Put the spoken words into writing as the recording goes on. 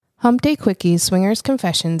Hump Day Quickies Swingers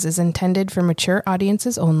Confessions is intended for mature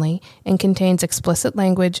audiences only and contains explicit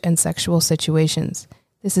language and sexual situations.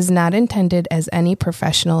 This is not intended as any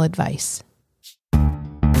professional advice.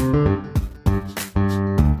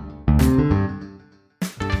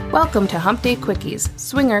 Welcome to Hump Day Quickies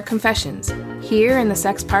Swinger Confessions. Here in the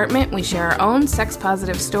Sexpartment, we share our own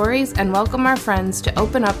sex-positive stories and welcome our friends to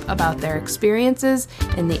open up about their experiences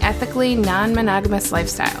in the ethically non-monogamous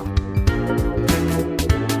lifestyle.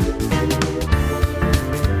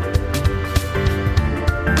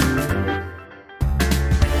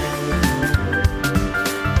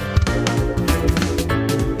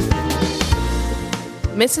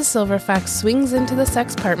 Mrs. Silverfox swings into the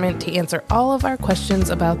Sexpartment to answer all of our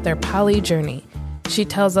questions about their poly journey. She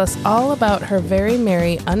tells us all about her very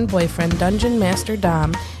merry unboyfriend Dungeon Master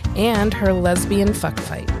Dom and her lesbian fuck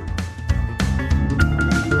fight.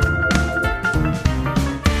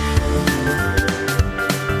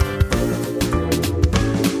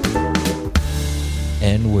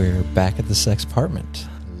 And we're back at the Sexpartment.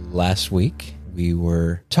 Last week, we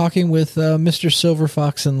were talking with Mr.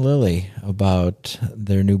 Silverfox and Lily about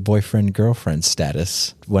their new boyfriend-girlfriend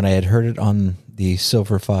status. When I had heard it on the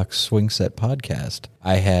Silverfox Swing Set podcast,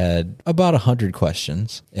 I had about 100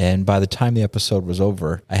 questions. And by the time the episode was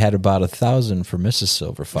over, I had about 1,000 for Mrs.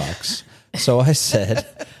 Silverfox. So I said,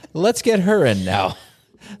 let's get her in now.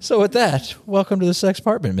 So with that, welcome to the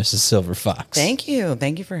Sexpartment, Mrs. Silverfox. Thank you.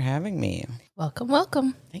 Thank you for having me. Welcome,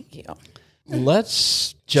 welcome. Thank you.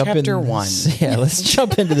 Let's jump Chapter 1. Yeah, let's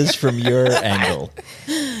jump into this from your angle.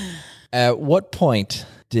 At what point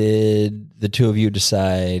did the two of you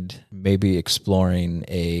decide maybe exploring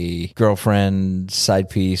a girlfriend, side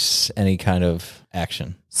piece, any kind of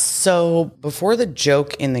action? So before the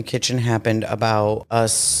joke in the kitchen happened about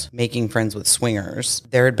us making friends with swingers,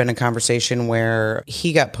 there had been a conversation where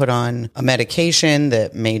he got put on a medication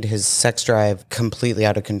that made his sex drive completely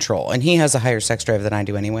out of control. And he has a higher sex drive than I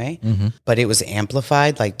do anyway, but it was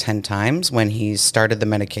amplified like 10 times when he started the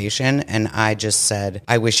medication. And I just said,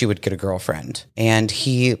 I wish you would get a girlfriend. And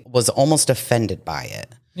he was almost offended by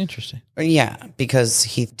it. Interesting. Yeah, because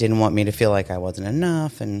he didn't want me to feel like I wasn't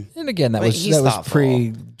enough, and again, that was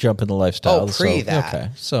pre jump in the lifestyle. That. Okay,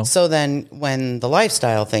 so then when the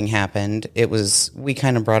lifestyle thing happened, we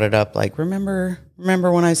kind of brought it up. Like, remember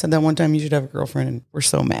when I said that one time you should have a girlfriend, and we're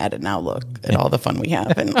so mad, and now look at all the fun we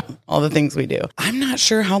have and all the things we do. I'm not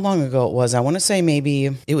sure how long ago it was. I want to say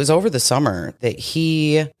maybe it was over the summer that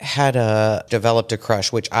he had developed a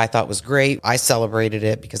crush, which I thought was great. I celebrated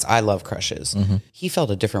it because I love crushes. He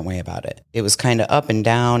felt a different way about it. It was kind of up and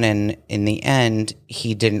down, and in the end,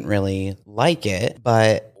 he didn't really like it,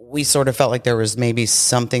 but we sort of felt like there was maybe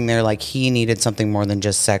something there, like he needed something more than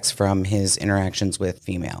just sex from his interactions with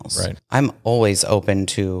females. Right. I'm always open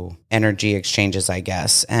to energy exchanges, I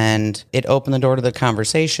guess. And it opened the door to the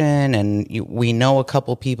conversation. And we know a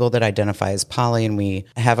couple people that identify as poly, and we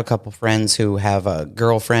have a couple friends who have a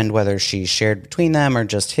girlfriend, whether she's shared between them or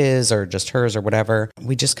just his or just hers or whatever.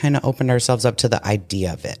 We just kind of opened ourselves up to the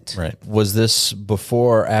idea of it. Right. Was this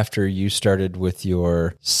before or after you started with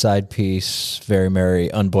your side piece, very merry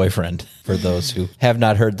unboyfriend, for those who have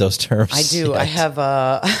not heard those terms? I do. Yet. I have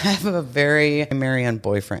a very merry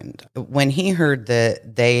boyfriend. When he heard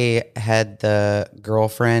that they had the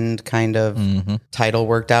girlfriend kind of title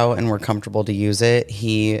worked out and were comfortable to use it,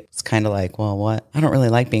 he was kind of like, well, what? I don't really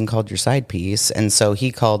like being called your side piece. And so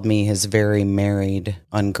he called me his very married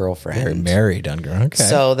ungirlfriend. Very married ungirlfriend. Okay.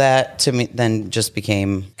 So that to me then just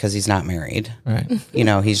became, because he's not married. Right.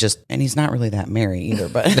 He's not really that merry either,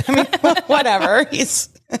 but I mean, whatever.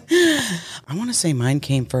 I want to say mine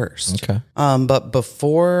came first. Okay. But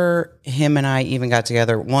before him and I even got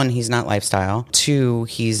together, one, he's not lifestyle. Two,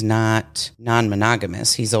 he's not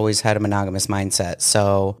non-monogamous. He's always had a monogamous mindset.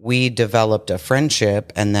 So we developed a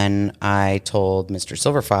friendship, and then I told Mr.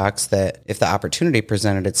 Silverfox that if the opportunity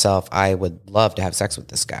presented itself, I would love to have sex with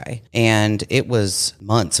this guy. And it was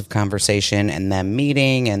months of conversation and them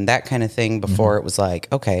meeting and that kind of thing before it was like,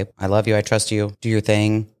 okay, I love you, I trust you, do your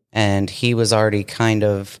thing. And he was already kind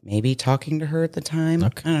of maybe talking to her at the time.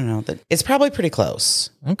 Okay. I don't know. It's probably pretty close.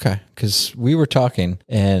 Okay. Because we were talking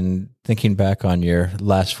and thinking back on your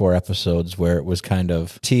last 4 episodes where it was kind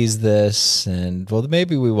of tease this and, well,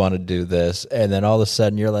 maybe we want to do this. And then all of a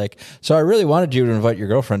sudden you're like, so I really wanted you to invite your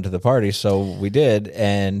girlfriend to the party. So we did.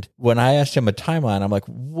 And when I asked him a timeline, I'm like,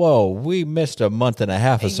 whoa, we missed a month and a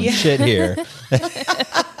half of some shit here.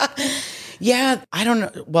 Yeah, I don't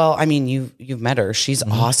know. Well, I mean, you've met her. She's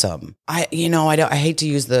awesome. I hate to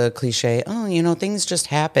use the cliche, things just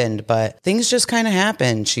happened, but things just kind of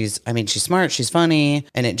happened. She's smart, she's funny,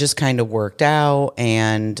 and it just kind of worked out.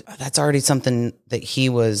 And that's already something that he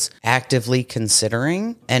was actively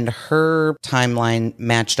considering. And her timeline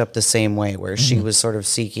matched up the same way, where she was sort of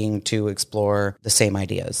seeking to explore the same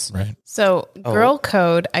ideas. Right. So, girl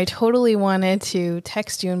code, I totally wanted to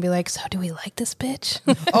text you and be like, so do we like this bitch?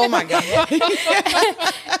 Oh my God.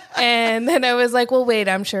 And then I was like, well, wait,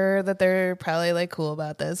 I'm sure that they're probably like cool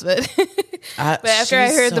about this. But, but after I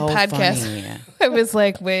heard the podcast, funny. I was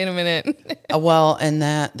like, wait a minute. Well, and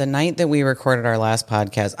the night that we recorded our last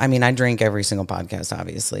podcast, I mean, I drink every single podcast,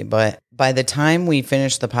 obviously, but by the time we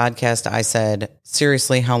finished the podcast, I said,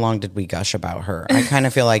 seriously, how long did we gush about her? I kind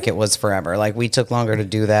of feel like it was forever. Like we took longer to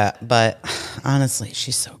do that. But honestly,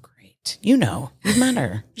 she's so great. You met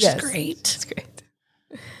her. She's great. It's great.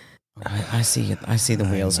 I see the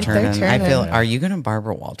wheels turning. I feel. Are you going to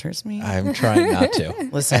Barbara Walters me? I'm trying not to.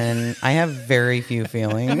 Listen, I have very few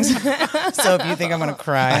feelings, so if you think I'm going to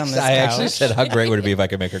cry on this couch, actually said, how great would it be if I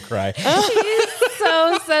could make her cry? He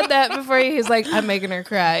so said that before. He's like, I'm making her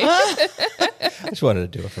cry. I just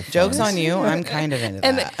wanted to do it for fun. Joke's on you. I'm kind of into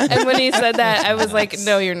that. And when he said that, I was like,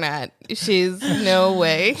 no, you're not. She's no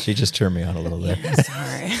way. She just turned me on a little bit.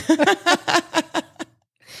 Sorry.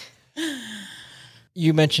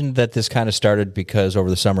 You mentioned that this kind of started because over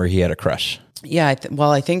the summer he had a crush. Yeah,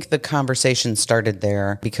 I think the conversation started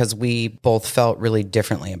there because we both felt really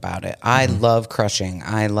differently about it. I love crushing.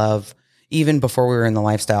 Even before we were in the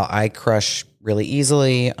lifestyle, I crush really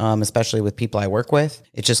easily, especially with people I work with.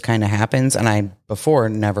 It just kind of happens. And I, before,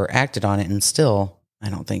 never acted on it, and still, I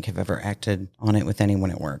don't think have ever acted on it with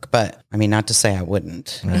anyone at work. But, I mean, not to say I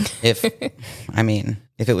wouldn't. Right. if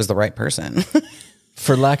it was the right person.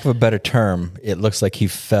 For lack of a better term, it looks like he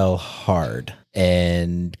fell hard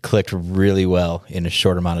and clicked really well in a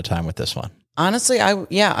short amount of time with this one. Honestly, I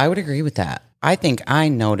would agree with that. I think I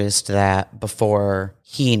noticed that before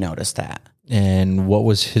he noticed that. And what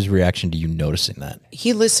was his reaction to you noticing that?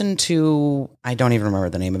 He listened to, I don't even remember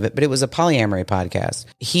the name of it, but it was a polyamory podcast.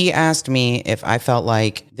 He asked me if I felt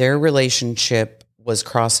like their relationship was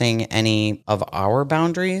crossing any of our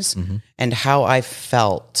boundaries and how I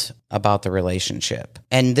felt about the relationship.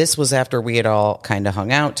 And this was after we had all kind of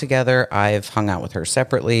hung out together. I've hung out with her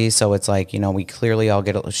separately. So it's like, we clearly all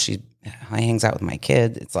she hangs out with my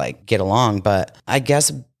kid. It's like, get along. But I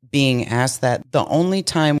guess being asked that, the only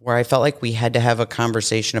time where I felt like we had to have a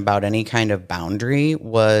conversation about any kind of boundary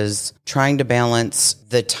was trying to balance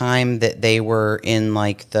the time that they were in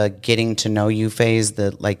like the getting to know you phase,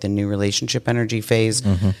 the new relationship energy phase,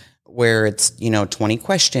 where it's, 20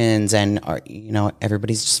 questions and,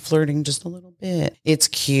 everybody's just flirting just a little bit. It's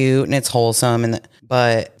cute and it's wholesome.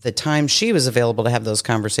 But the time she was available to have those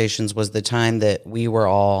conversations was the time that we were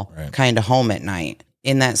all kind of home at night.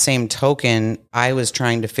 In that same token, I was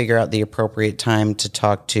trying to figure out the appropriate time to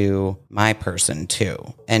talk to my person too.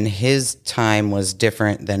 And his time was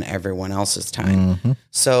different than everyone else's time.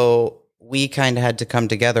 So we kind of had to come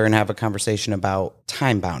together and have a conversation about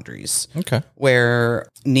time boundaries. Okay. Where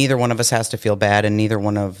neither one of us has to feel bad and neither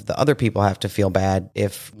one of the other people have to feel bad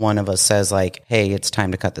if one of us says like, hey, it's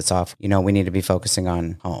time to cut this off. We need to be focusing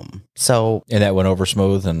on home. So. And that went over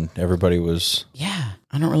smooth and everybody was. Yeah.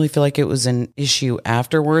 I don't really feel like it was an issue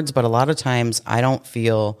afterwards, but a lot of times I don't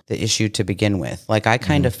feel the issue to begin with. Like I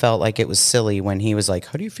kind of felt like it was silly when he was like,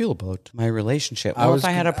 how do you feel about my relationship? Well, if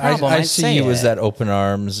I had a problem, I'd see you as that open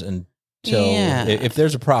arms and if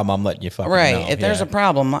there's a problem, I'm letting you fucking know. If there's a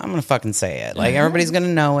problem, I'm going to fucking say it. Like everybody's going to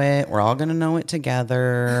know it. We're all going to know it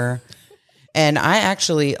together. And I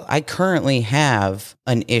currently have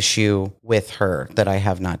an issue with her that I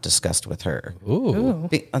have not discussed with her. Ooh.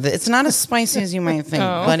 It's not as spicy as you might think,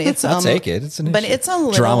 but it's I'll take it. It's an issue. But it's a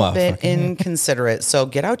little bit inconsiderate. So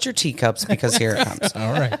get out your teacups because here it comes.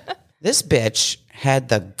 All right. This bitch had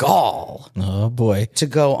the gall. Oh boy. To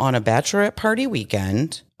go on a bachelorette party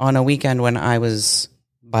weekend on a weekend when I was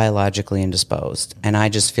biologically indisposed. And I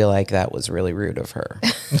just feel like that was really rude of her.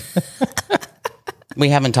 We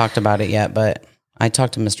haven't talked about it yet, but I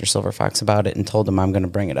talked to Mr. Silverfox about it and told him I'm going to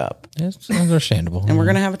bring it up. It's understandable. And we're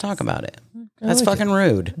going to have a talk about it. That's fucking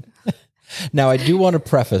rude. Now, I do want to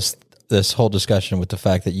preface this whole discussion with the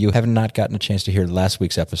fact that you have not gotten a chance to hear last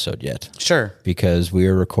week's episode yet. Sure. Because we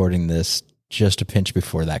are recording this just a pinch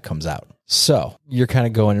before that comes out. So you're kind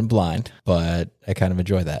of going in blind, but I kind of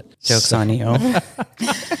enjoy that. Joke's on you.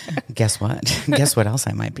 Guess what? Guess what else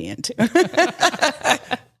I might be into?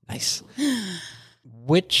 Nice.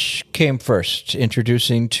 Which came first,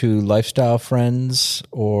 introducing to lifestyle friends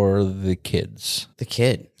or the kids? The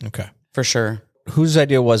kid. Okay. For sure. Whose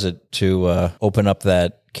idea was it to open up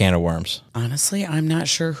that can of worms? Honestly, I'm not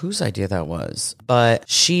sure whose idea that was, but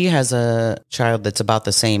she has a child that's about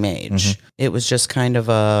the same age. It was just kind of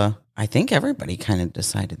I think everybody kind of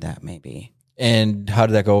decided that maybe. And how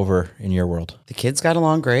did that go over in your world? The kids got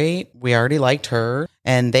along great. We already liked her.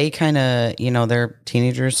 And they kind of, they're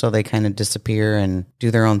teenagers, so they kind of disappear and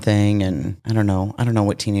do their own thing. And I don't know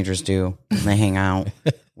what teenagers do when they hang out.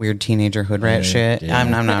 Weird teenager hood rat shit. Yeah.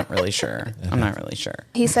 I'm not really sure. I'm not really sure.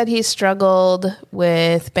 He said he struggled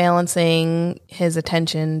with balancing his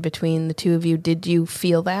attention between the two of you. Did you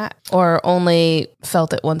feel that, or only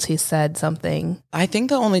felt it once he said something? I think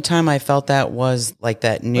the only time I felt that was like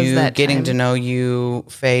that new getting to know you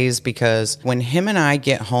phase, because when him and I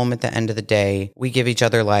get home at the end of the day, we give each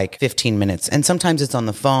other like 15 minutes. And sometimes it's on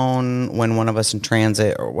the phone when one of us in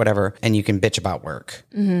transit or whatever, and you can bitch about work.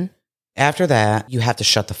 Mm-hmm. After that, you have to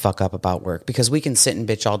shut the fuck up about work, because we can sit and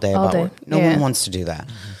bitch all day about work. No one wants to do that.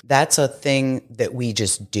 Mm-hmm. That's a thing that we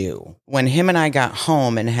just do. When him and I got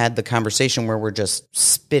home and had the conversation where we're just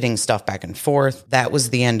spitting stuff back and forth, that was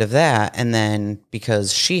the end of that. And then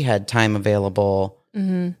because she had time available,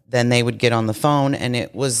 then they would get on the phone, and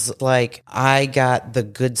it was like I got the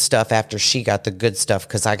good stuff after she got the good stuff,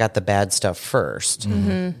 because I got the bad stuff first.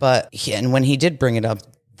 Mm-hmm. But and when he did bring it up,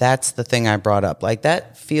 that's the thing I brought up. Like,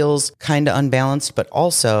 that feels kind of unbalanced, but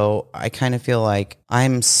also I kind of feel like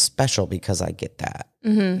I'm special because I get that.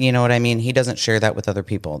 Mm-hmm. You know what I mean? He doesn't share that with other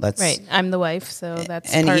people. That's right. I'm the wife, so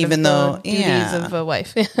that's and part even of though, the duties of a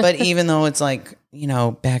wife. But even though it's like,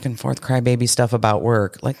 back and forth crybaby stuff about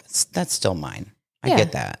work, like that's still mine. I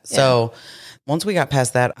get that. Yeah. So once we got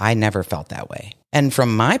past that, I never felt that way. And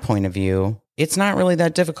from my point of view, it's not really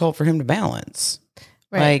that difficult for him to balance.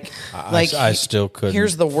 Right. Like I still couldn't.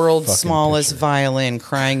 Here's the world's smallest violin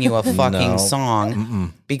crying you a fucking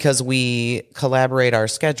song because we collaborate our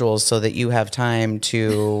schedules so that you have time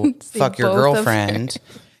to fuck your girlfriend.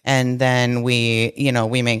 And then we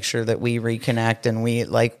make sure that we reconnect, and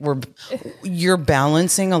you're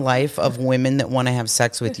balancing a life of women that want to have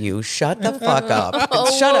sex with you. Shut the fuck up.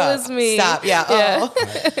 Shut up. Me. Stop. Yeah.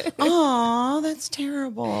 Oh, that's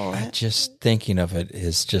terrible. Just thinking of it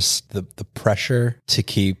is just the pressure to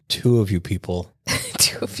keep two of you people.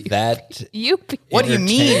 Two of you. That you. What do you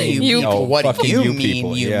mean? You. What do you mean?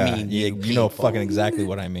 People. You mean? You know fucking exactly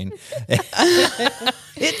what I mean.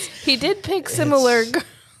 He did pick similar.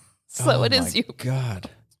 So it is you. God.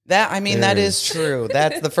 That is true.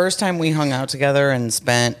 That's the first time we hung out together and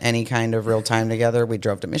spent any kind of real time together. We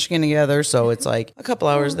drove to Michigan together, so it's like a couple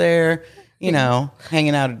hours there,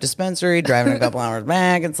 hanging out at a dispensary, driving a couple hours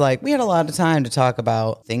back. It's like we had a lot of time to talk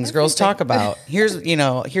about things girls talk about.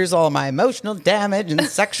 Here's all my emotional damage and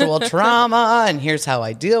sexual trauma, and here's how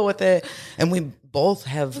I deal with it. And we both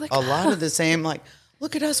have a lot of the same, like,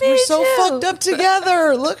 look at us, we're so fucked up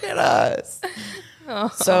together. Look at us.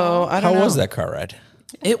 So I don't know. How was that car ride?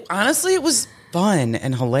 It was fun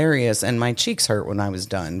and hilarious, and my cheeks hurt when I was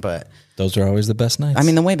done. But those are always the best nights. I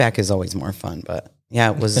mean, the way back is always more fun. But yeah,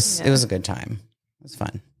 it was. It was a good time. It was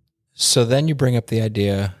fun. So then you bring up the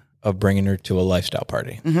idea of bringing her to a lifestyle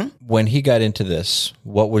party. Mm-hmm. When he got into this,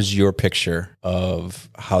 what was your picture of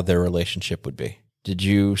how their relationship would be? Did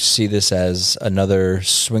you see this as another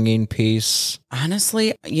swinging piece?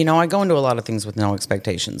 Honestly, I go into a lot of things with no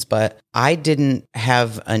expectations, but I didn't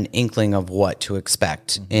have an inkling of what to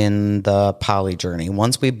expect in the poly journey.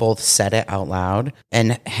 Once we both said it out loud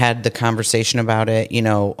and had the conversation about it,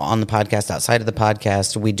 on the podcast, outside of the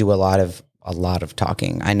podcast, we do a lot of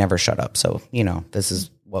talking. I never shut up. So, this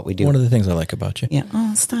is what we do. One of the things I like about you. Yeah.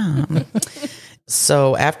 Oh, stop.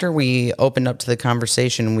 So after we opened up to the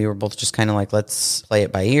conversation, we were both just kind of like, let's play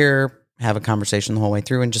it by ear, have a conversation the whole way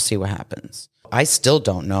through, and just see what happens. I still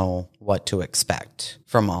don't know what to expect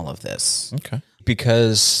from all of this. Okay.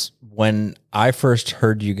 Because when I first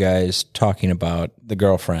heard you guys talking about the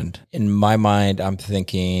girlfriend, in my mind, I'm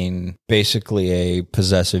thinking basically a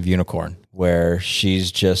possessive unicorn where she's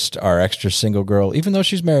just our extra single girl, even though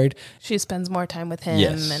she's married. She spends more time with him.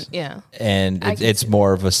 Yes. And And it's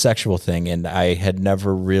more of a sexual thing. And I had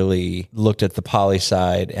never really looked at the poly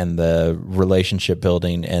side and the relationship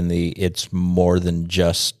building and it's more than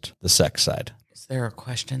just the sex side. Is there a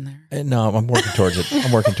question there? No, I'm working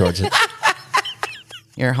towards it.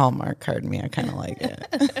 Your Hallmark card me. I kind of like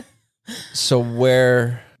it. So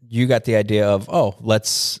where you got the idea of,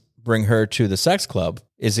 let's bring her to the sex club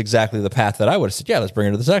is exactly the path that I would have said, yeah, let's bring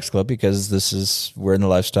her to the sex club because we're in the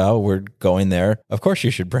lifestyle, we're going there. Of course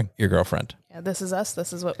you should bring your girlfriend. Yeah, this is us.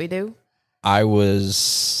 This is what we do. I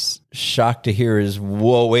was shocked to hear his,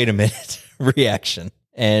 whoa, wait a minute reaction.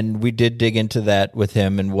 And we did dig into that with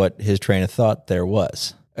him and what his train of thought there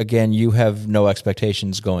was. again, you have no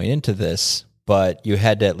expectations going into this, but you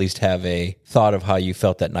had to at least have a thought of how you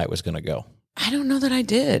felt that night was going to go. I don't know that I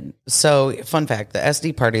did. So, fun fact, the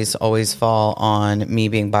SD parties always fall on me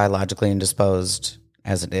being biologically indisposed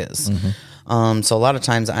as it is. So a lot of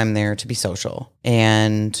times I'm there to be social.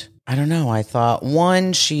 And I don't know, I thought,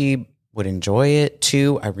 one, she would enjoy it.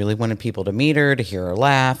 Two, I really wanted people to meet her, to hear her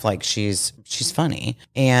laugh. Like she's funny.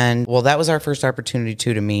 And well, that was our first opportunity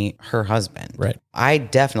too, to meet her husband. Right. I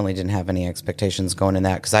definitely didn't have any expectations going in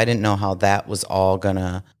that because I didn't know how that was all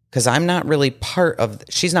gonna, because I'm not really part of,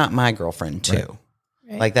 she's not my girlfriend too.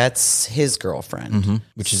 Right. Like that's his girlfriend.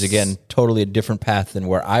 Which is, again, totally a different path than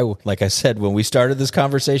where like I said, when we started this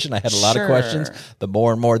conversation, I had a lot of questions. The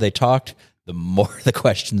more and more they talked, the more the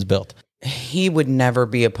questions built. He would never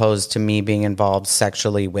be opposed to me being involved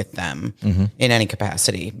sexually with them in any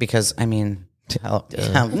capacity because, I mean, do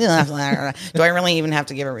I really even have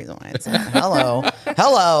to give a reason why it's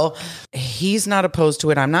hello. He's not opposed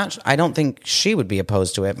to it. I don't think she would be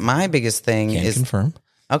opposed to it. My biggest thing is confirm.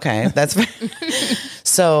 Okay, that's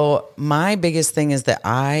so my biggest thing is that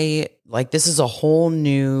this is a whole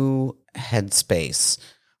new headspace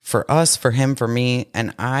for us, for him, for me,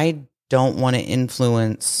 and I don't want to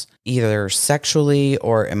influence either sexually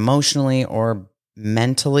or emotionally or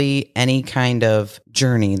mentally any kind of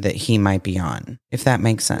journey that he might be on, if that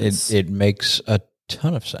makes sense. It makes a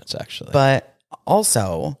ton of sense, actually. But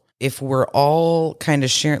also, if we're all kind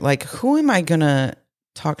of sharing, like, who am I going to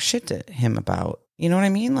talk shit to him about? You know what I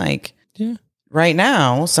mean? Like, yeah. Right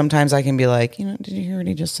now, sometimes I can be like, did you hear what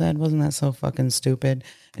he just said? Wasn't that so fucking stupid?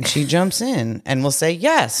 And she jumps in and will say,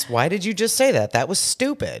 yes, why did you just say that? That was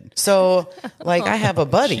stupid. So, like, I have a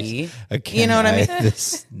buddy, you know what I mean?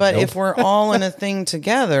 But if we're all in a thing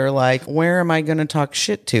together, like, where am I going to talk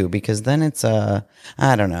shit to? Because then it's I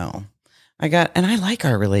don't know. And I like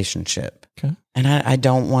our relationship. Okay. And I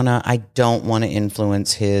don't want to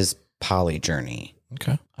influence his poly journey.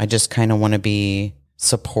 Okay. I just kind of want to be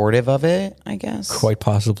supportive of it, I guess. Quite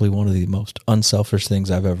possibly one of the most unselfish things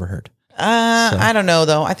I've ever heard. I don't know,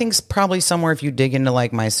 though. I think it's probably somewhere, if you dig into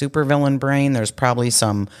like my supervillain brain, there's probably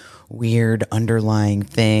some weird underlying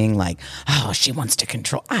thing like, oh, she wants to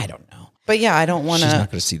control. I don't know. But yeah, I don't want to. She's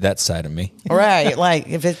not going to see that side of me. Right. Like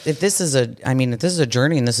if this is a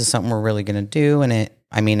journey and this is something we're really going to do and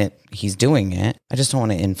he's doing it. I just don't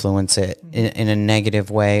want to influence it in a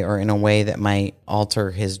negative way or in a way that might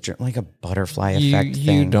alter his, like a butterfly effect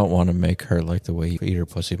thing. You don't want to make her like the way you eat her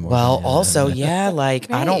pussy more. Well, also, yeah, like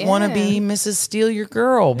right, I don't want to be Mrs. Steal Your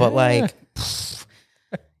Girl, but like,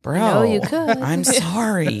 bro, no, you could. I'm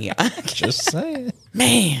sorry. Just saying.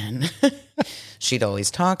 Man. She'd always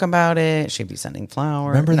talk about it. She'd be sending flowers.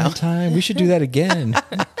 Remember that time? We should do that again.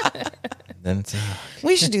 Then it's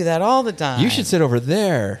we should do that all the time. You should sit over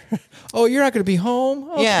there. Oh, you're not going to be home?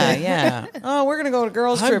 Okay. Yeah. Oh, we're going to go to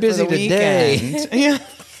girls' trip busy for the weekend. Yeah.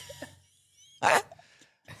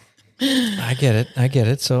 I get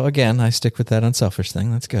it. So again, I stick with that unselfish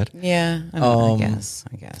thing. That's good. Yeah, I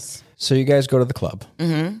guess. So you guys go to the club.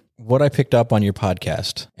 Mm-hmm. What I picked up on your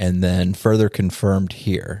podcast and then further confirmed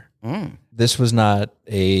here. This was not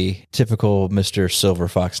a typical Mr. Silver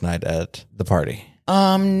Fox night at the party.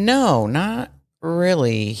 No, not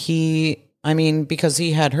really. Because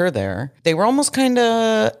he had her there, they were almost kind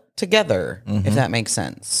of together, if that makes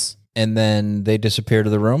sense. And then they disappear to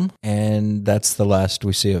the room, and that's the last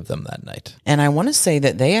we see of them that night. And I want to say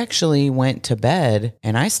that they actually went to bed,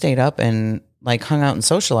 and I stayed up and like hung out and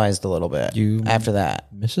socialized a little bit after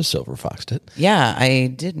that. Mrs. Silver Foxed it. Yeah,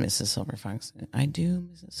 I did Mrs. Silver Fox. I do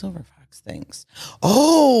Mrs. Silver Fox things.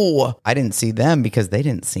 Oh, I didn't see them because they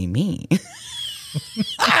didn't see me.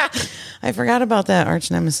 I forgot about that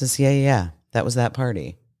arch nemesis. Yeah. That was that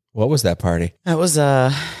party. What was that party? That was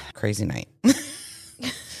a crazy night.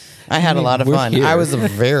 I had a lot of fun. Here. I was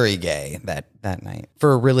very gay that night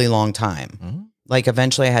for a really long time. Mm-hmm. Like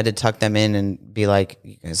eventually I had to tuck them in and be like,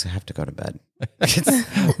 you guys have to go to bed.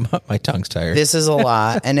 My tongue's tired. This is a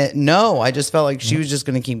lot. And I just felt like she was just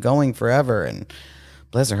going to keep going forever. And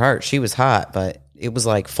bless her heart, she was hot, but it was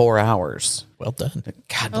like 4 hours. Well done.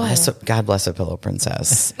 God bless a pillow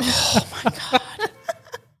princess.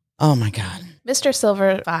 Oh my God. Mr.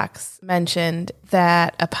 Silver Fox mentioned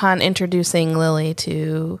that upon introducing Lily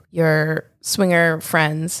to your swinger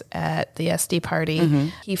friends at the SD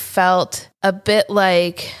party, he felt a bit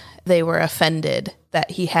like they were offended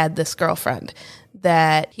that he had this girlfriend,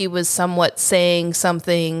 that he was somewhat saying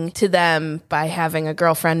something to them by having a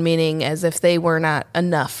girlfriend, meaning as if they were not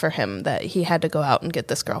enough for him, that he had to go out and get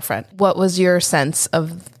this girlfriend. What was your sense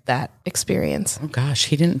of that experience? Oh gosh,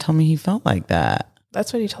 he didn't tell me he felt like that.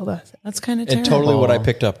 That's what he told us. That's kind of And terrible. totally what I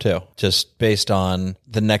picked up too. Just based on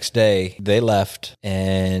the next day, they left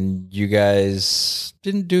and you guys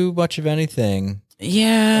didn't do much of anything.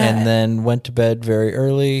 Yeah. And then went to bed very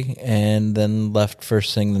early and then left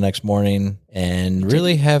first thing the next morning and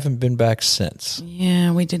really haven't been back since.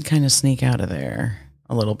 Yeah, we did kind of sneak out of there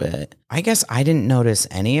a little bit. I guess I didn't notice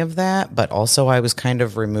any of that, but also I was kind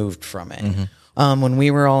of removed from it. When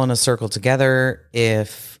we were all in a circle together,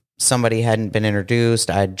 if somebody hadn't been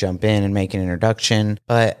introduced, I'd jump in and make an introduction.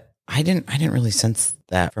 But I didn't really sense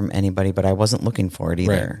that from anybody, but I wasn't looking for it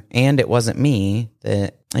either. Right. And it wasn't me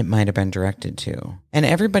that it might have been directed to. And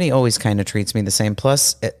everybody always kind of treats me the same.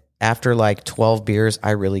 Plus, after like 12 beers,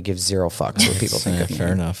 I really give zero fucks what people think of me.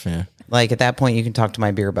 Fair enough, yeah. Like at that point, you can talk to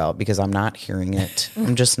my beer belt because I'm not hearing it.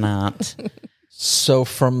 I'm just not. So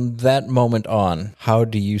from that moment on, how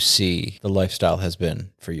do you see the lifestyle has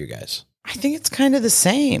been for you guys? I think it's kind of the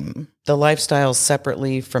same. The lifestyle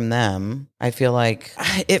separately from them. I feel like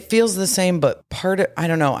it feels the same, but I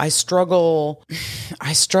don't know. I struggle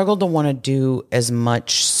to want to do as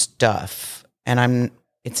much stuff, and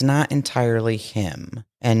it's not entirely him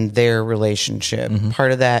and their relationship.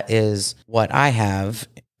 Part of that is what I have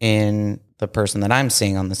in the person that I'm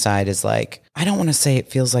seeing on the side is like, I don't want to say it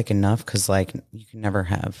feels like enough because like you can never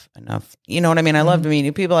have enough. You know what I mean? I love to meet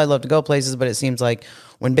new people. I love to go places, but it seems like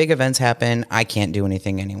when big events happen, I can't do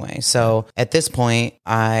anything anyway. So at this point,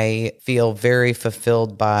 I feel very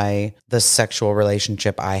fulfilled by the sexual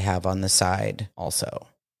relationship I have on the side also.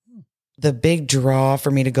 The big draw for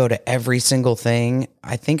me to go to every single thing,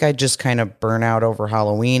 I think I just kind of burn out over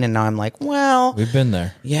Halloween. And now I'm like, well, we've been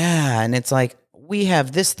there. Yeah. And it's like, we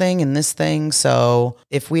have this thing and this thing. So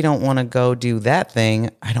if we don't want to go do that thing,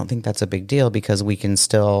 I don't think that's a big deal because we can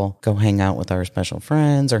still go hang out with our special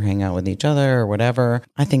friends or hang out with each other or whatever.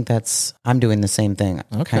 I think I'm doing the same thing.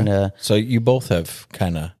 Okay. So you both have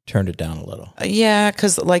kind of turned it down a little. Yeah.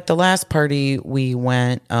 Cause like the last party we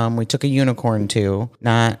went, we took a unicorn to,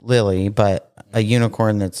 not Lily, but a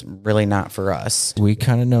unicorn that's really not for us. We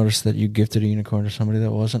kind of noticed that you gifted a unicorn to somebody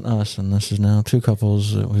that wasn't us, and this is now two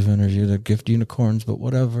couples that we've interviewed that gift unicorns, but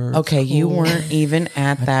whatever. Okay, cool. You weren't even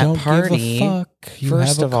at that don't party. Give a fuck. You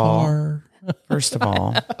First have of a car. First of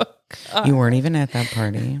all, you weren't even at that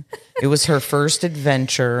party. It was her first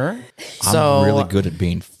adventure. So I'm really good at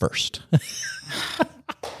being first.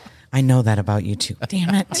 I know that about you too.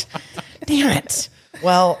 Damn it.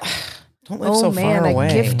 Well, don't live so far away.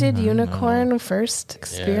 A gifted unicorn first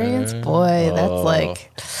experience? Yeah. Boy, that's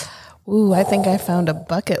like, ooh, I think I found a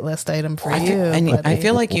bucket list item for you. I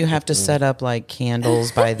feel like you have to set up like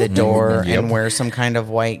candles by the door and wear some kind of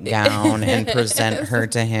white gown and present her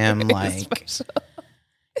to him like,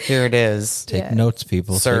 here it is. Take notes,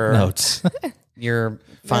 people. Sir. Take notes. You're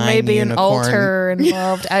fine. There may be unicorn. an altar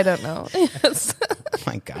involved. I don't know. Yes. Oh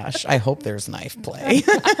my gosh. I hope there's knife play.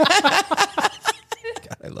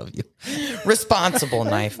 I love you. Responsible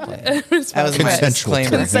knife play. That was my consensual.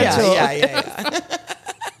 disclaimer. Consensual. Yeah.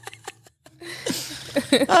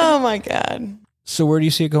 Oh my God. So where do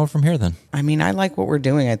you see it going from here then? I mean, I like what we're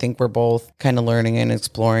doing. I think we're both kind of learning and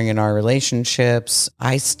exploring in our relationships.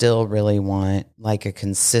 I still really want like a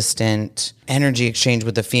consistent energy exchange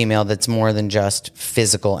with a female that's more than just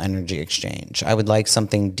physical energy exchange. I would like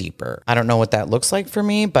something deeper. I don't know what that looks like for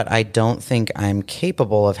me, but I don't think I'm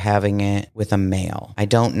capable of having it with a male. I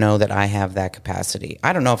don't know that I have that capacity.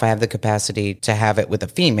 I don't know if I have the capacity to have it with a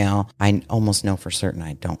female. I almost know for certain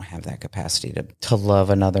I don't have that capacity to love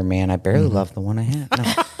another man. I barely love the one I had.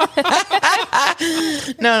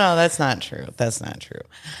 No, that's not true. That's not true.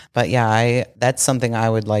 But yeah, that's something I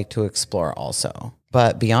would like to explore also.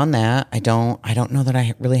 But beyond that, I don't know that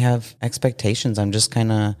I really have expectations. I'm just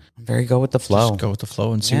very go with the flow. Just go with the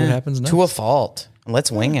flow and see what happens next. To a fault.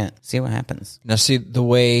 Let's wing it. See what happens. Now, see, the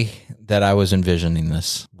way that I was envisioning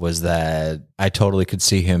this was that I totally could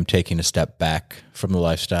see him taking a step back from the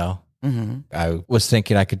lifestyle. Mm-hmm. I was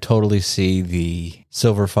thinking I could totally see the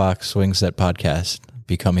Silver Fox Swing Set podcast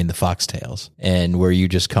becoming the Foxtails, and where you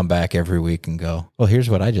just come back every week and go, well, here's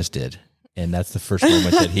what I just did. And that's the first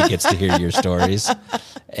moment that he gets to hear your stories.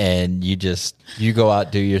 And you go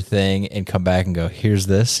out, do your thing, and come back and go, here's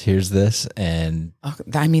this. And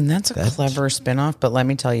I mean, that's a clever spinoff, but let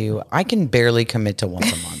me tell you, I can barely commit to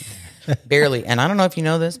once a month. Barely. And I don't know if you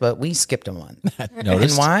know this, but we skipped a month.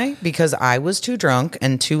 And why? Because I was too drunk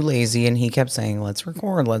and too lazy, and he kept saying, let's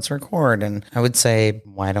record. And I would say,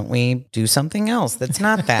 why don't we do something else that's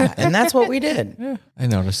not that? And that's what we did. Yeah, I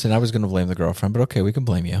noticed, and I was going to blame the girlfriend, but okay, we can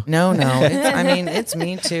blame you. No, it's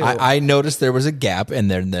me too. I noticed there was a gap, and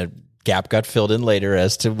then gap got filled in later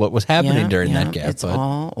as to what was happening during that gap. It's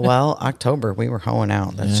October. We were hoeing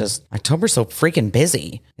out. That's just October's so freaking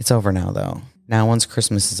busy. It's over now though. Now once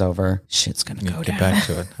Christmas is over, shit's gonna go Get down. back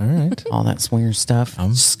to it. All right. All that swinger stuff.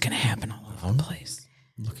 It's just gonna happen all over the place.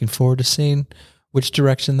 Looking forward to seeing which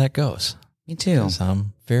direction that goes. Me too.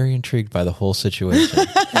 I'm very intrigued by the whole situation.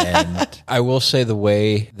 And I will say the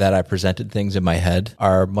way that I presented things in my head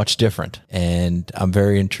are much different. And I'm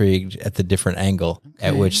very intrigued at the different angle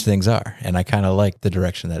at which things are. And I kind of like the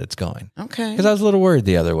direction that it's going. Okay. Because I was a little worried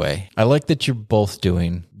the other way. I like that you're both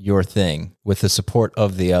doing your thing with the support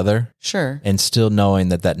of the other. Sure. And still knowing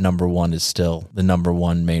that number one is still the number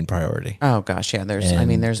one main priority. Oh gosh, yeah. There's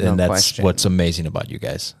no that's question. What's amazing about you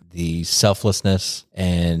guys. The selflessness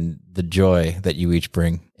and the joy that you each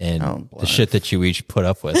bring and the shit that you each put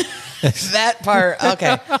up with. That part,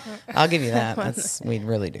 okay. I'll give you that. We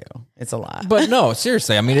really do. It's a lot. But no,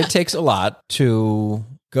 seriously. I mean, it takes a lot to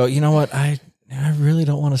go, you know what? I really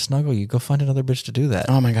don't want to snuggle you. Go find another bitch to do that.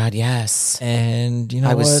 Oh my God, yes. And you know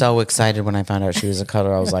I was what? so excited when I found out she was a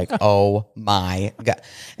cuddler. I was like, oh my God.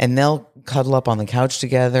 And they'll cuddle up on the couch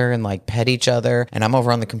together and like pet each other. And I'm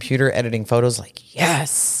over on the computer editing photos like,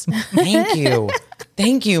 yes, thank you.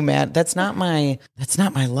 Thank you, Matt. That's not my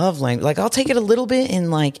love language. Like I'll take it a little bit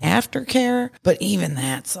in like aftercare, but even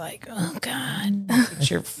that's like, oh God, get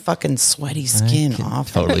your fucking sweaty skin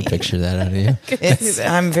off. Totally of me. picture that out of you.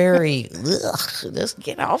 I'm very, just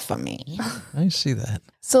get off of me. I see that.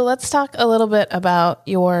 So let's talk a little bit about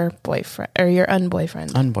your boyfriend or your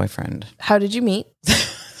unboyfriend. Unboyfriend. How did you meet?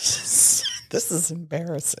 This is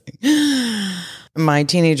embarrassing. My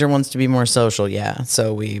teenager wants to be more social, yeah.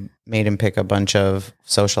 So we made him pick a bunch of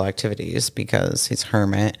social activities because he's a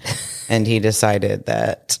hermit, and he decided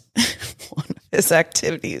that one of his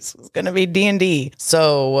activities was going to be D&D.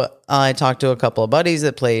 So I talked to a couple of buddies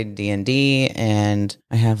that played D&D, and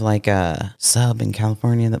I have like a sub in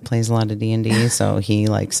California that plays a lot of D&D. So he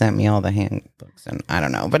like sent me all the handbooks, and I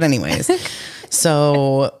don't know. But anyways,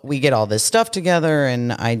 so we get all this stuff together,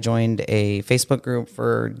 and I joined a Facebook group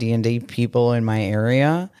for D&D people in my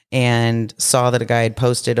area and saw that a guy had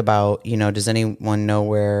posted about, does anyone know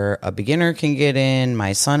where a beginner can get in?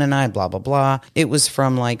 My son and I, blah, blah, blah. It was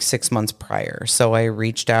from like 6 months prior. So I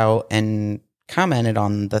reached out and commented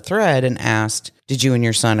on the thread and asked, did you and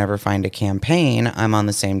your son ever find a campaign? I'm on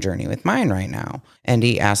the same journey with mine right now. And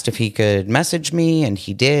he asked if he could message me, and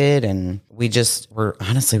he did. And we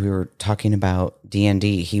were talking about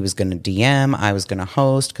D&D. He was going to DM, I was going to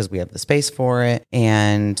host because we have the space for it.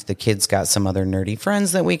 And the kids got some other nerdy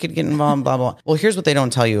friends that we could get involved, blah, blah. Well, here's what they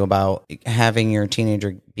don't tell you about having your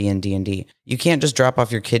teenager be in D&D. You can't just drop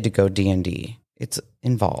off your kid to go D&D. It's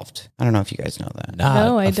involved. I don't know if you guys know that.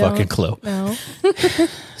 No, I don't. Fucking clue. No.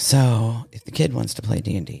 So if the kid wants to play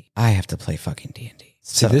D&D, I have to play fucking D&D.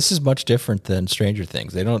 See, this is much different than Stranger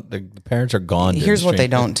Things. They don't. The parents are gone. Here's what they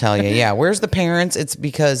don't tell you. Yeah, where's the parents? It's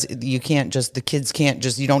because the kids can't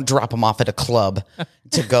just. You don't drop them off at a club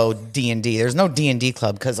to go D&D. There's no D&D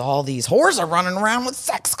club because all these whores are running around with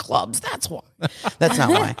sex clubs. That's why. That's not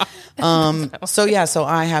why. So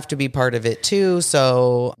I have to be part of it too.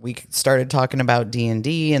 So we started talking about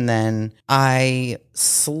D&D, and then I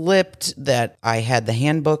slipped that I had the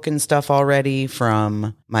handbook and stuff already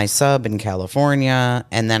from my sub in California,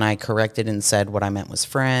 and then I corrected and said what I meant was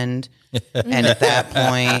friend. And at that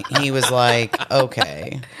point, he was like,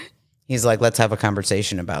 okay. He's like, let's have a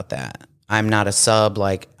conversation about that. I'm not a sub.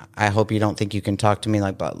 Like, I hope you don't think you can talk to me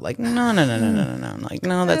like, but like, no. Like,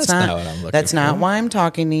 no, that's not what I'm looking that's not for. why I'm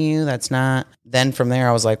talking to you. That's not. Then from there,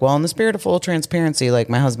 I was like, well, in the spirit of full transparency, like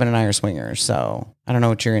my husband and I are swingers. So I don't know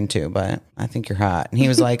what you're into, but I think you're hot. And he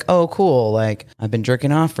was like, oh, cool. Like I've been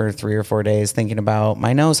jerking off for 3 or 4 days thinking about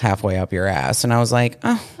my nose halfway up your ass. And I was like,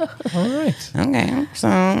 oh, All right. okay.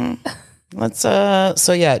 So let's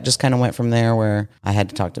it just kind of went from there where I had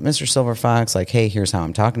to talk to Mr. Silver Fox, like, hey, here's how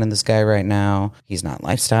I'm talking to this guy right now. He's not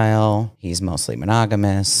lifestyle. He's mostly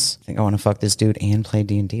monogamous. I think I want to fuck this dude and play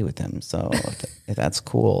D&D with him. So if that's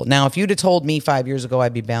cool. Now, if you'd have told me 5 years ago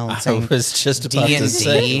I'd be balancing I was just about to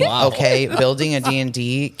say, D&D, wow. okay, building a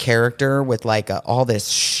D&D character with like all this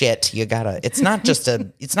shit, it's not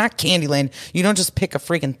Candyland. You don't just pick a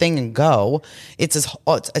freaking thing and go. It's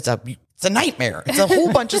a nightmare. It's a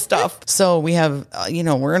whole bunch of stuff. So we have,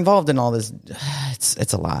 we're involved in all this.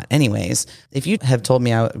 It's a lot. Anyways, if you have told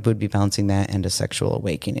me I would be balancing that and a sexual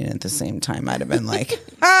awakening at the same time, I'd have been like,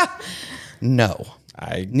 no.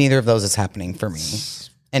 Neither of those is happening for me.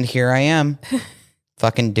 And here I am,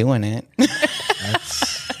 fucking doing it.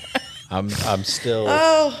 I'm still.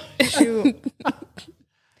 Oh, shoot.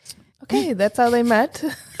 Okay, that's how they met.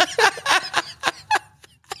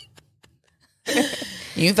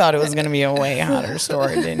 You thought it was going to be a way hotter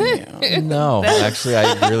story, didn't you? No, actually,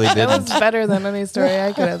 I really That didn't. was better than any story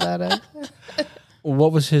I could have thought of.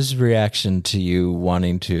 What was his reaction to you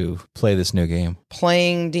wanting to play this new game?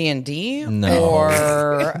 Playing D&D? No.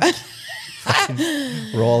 Or...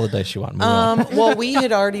 Roll the dice you want. Move on. Well, we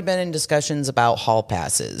had already been in discussions about hall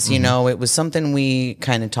passes. You know, it was something we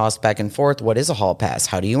kind of tossed back and forth. What is a hall pass?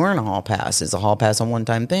 How do you earn a hall pass? Is a hall pass a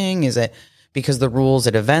one-time thing? Is it because the rules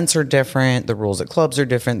at events are different, the rules at clubs are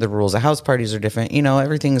different, the rules at house parties are different? You know,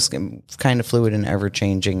 everything's kind of fluid and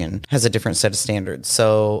ever-changing and has a different set of standards.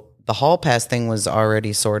 So the hall pass thing was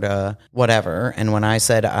already sort of whatever. And when I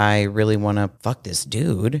said, I really want to fuck this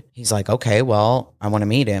dude, he's like, okay, well, I want to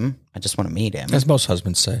meet him. I just want to meet him. As most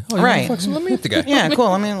husbands say. Oh, right. Let me meet the guy. Yeah, cool.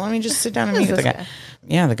 Let me just sit down and meet the guy.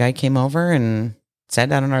 Yeah, the guy came over and sat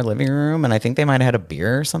down in our living room, and I think they might have had a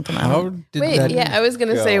beer or something. I was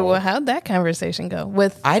going to say, well, how'd that conversation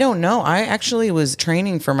go? I don't know. I actually was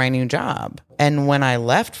training for my new job. And when I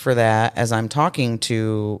left for that, as I'm talking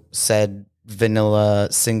to said vanilla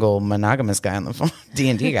single monogamous guy on the phone,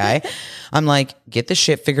 D&D guy, I'm like, get this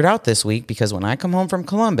shit figured out this week, because when I come home from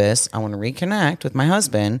Columbus, I want to reconnect with my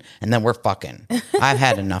husband, and then we're fucking. I've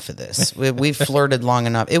had enough of this. We've flirted long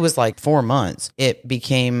enough. It was like 4 months. It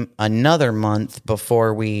became another month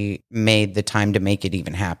before we made the time to make it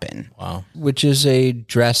even happen. Wow. Which is a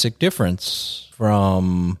drastic difference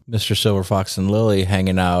from Mr. Silver Fox and Lily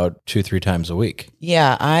hanging out 2-3 times a week.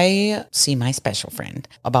 Yeah, I see my special friend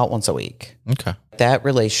about once a week. Okay. That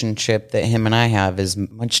relationship that him and I have is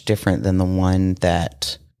much different than the one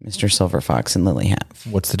that Mr. Silver Fox and Lily have.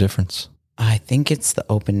 What's the difference? I think it's the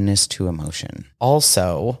openness to emotion.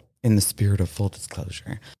 Also, in the spirit of full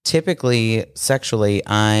disclosure, typically sexually,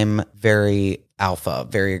 I'm very alpha,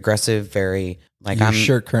 very aggressive, very like Your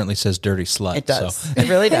shirt currently says dirty slut. It does. So. It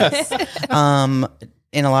really does.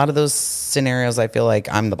 In a lot of those scenarios, I feel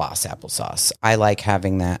like I'm the boss applesauce. I like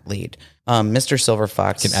having that lead. Mr. Silver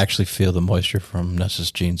Fox I can actually feel the moisture from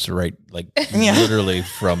Nessa's jeans literally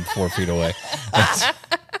from 4 feet away.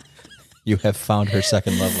 You have found her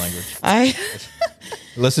second love language.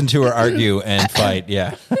 Listen to her argue and fight.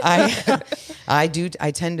 Yeah. I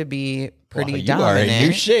tend to be pretty you dominant. Are a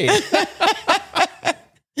new shade.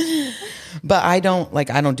 But I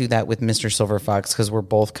don't do that with Mr. Silver Fox, because we're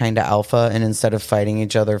both kind of alpha, and instead of fighting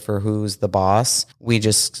each other for who's the boss, we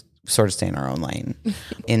just sort of stay in our own lane.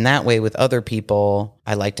 In that way, with other people,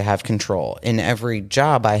 I like to have control. In every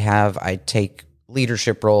job I have, I take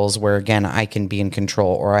leadership roles where, again, I can be in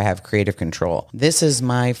control, or I have creative control. This is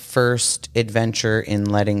my first adventure in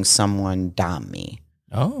letting someone dom me.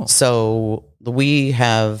 Oh. So we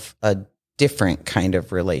have a different kind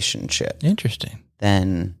of relationship. Interesting.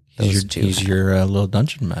 Than those two. He's your little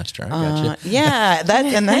dungeon master. I got you. Yeah,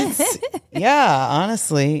 that's yeah,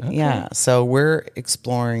 honestly, okay. Yeah. So we're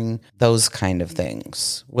exploring those kind of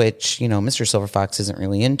things, which, Mr. Silver Fox isn't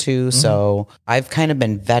really into. Mm-hmm. So I've kind of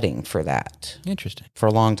been vetting for that. Interesting. For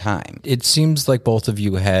a long time. It seems like both of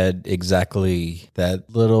you had exactly that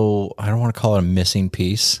little, I don't want to call it a missing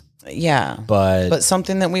piece. Yeah. But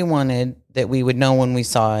something that we wanted, that we would know when we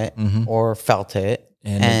saw it or felt it.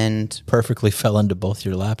 And perfectly fell into both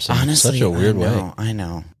your laps in honestly, such a weird way. I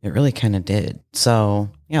know. It really kind of did. So,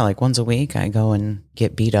 yeah, like once a week I go and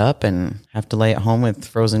get beat up and have to lay at home with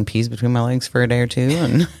frozen peas between my legs for a day or two.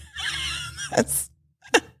 And that's...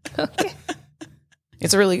 Okay.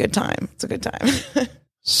 It's a really good time. It's a good time.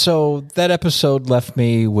 So that episode left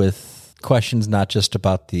me with questions not just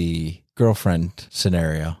about the girlfriend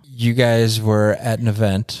scenario. You guys were at an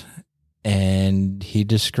event, and he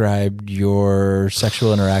described your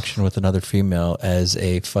sexual interaction with another female as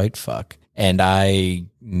a fight fuck. And I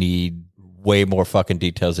need way more fucking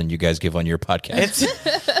details than you guys give on your podcast.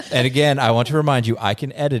 And again, I want to remind you, I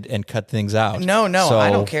can edit and cut things out. No, so I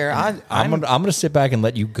don't care. I'm going to sit back and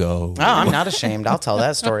let you go. Oh, I'm not ashamed. I'll tell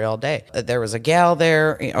that story all day. There was a gal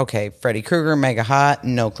there. Okay, Freddy Krueger, mega hot.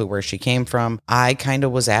 No clue where she came from. I kind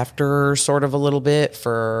of was after her sort of a little bit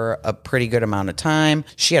for a pretty good amount of time.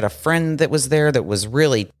 She had a friend that was there that was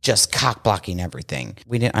really just cock blocking everything.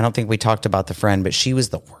 I don't think we talked about the friend, but she was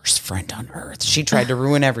the worst friend on earth. She tried to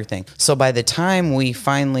ruin everything. So by the time we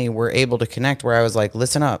finally were able to connect, where I was like,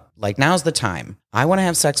 listen up. Like, now's the time. I want to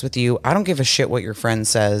have sex with you. I don't give a shit what your friend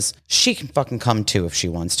says. She can fucking come too if she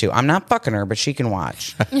wants to. I'm not fucking her, but she can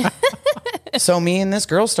watch. So me and this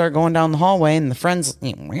girl start going down the hallway, and the friend's,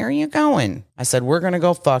 where are you going? I said, we're going to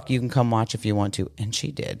go fuck. You can come watch if you want to. And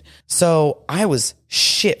she did. So I was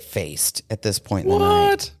shit-faced at this point in the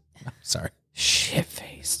night. Sorry.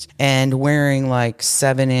 shit-faced, and wearing like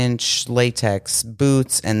 7-inch latex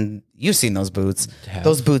boots. And you've seen those boots.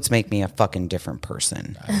 Those boots make me a fucking different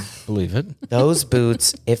person. I believe it. Those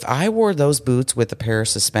boots, if I wore those boots with a pair of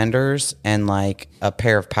suspenders and like a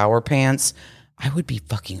pair of power pants, I would be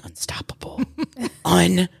fucking unstoppable.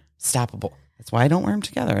 Unstoppable. That's why I don't wear them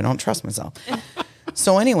together. I don't trust myself.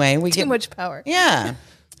 So anyway, we get too much power. Yeah.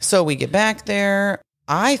 So we get back there.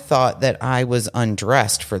 I thought that I was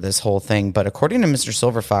undressed for this whole thing, but according to Mr.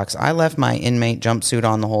 Silverfox, I left my inmate jumpsuit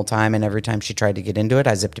on the whole time, and every time she tried to get into it,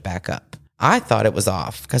 I zipped it back up. I thought it was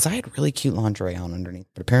off because I had really cute lingerie on underneath,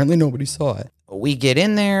 but apparently nobody saw it. We get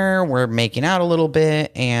in there, we're making out a little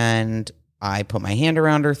bit, and I put my hand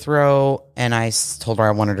around her throat, and I told her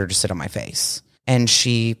I wanted her to sit on my face. And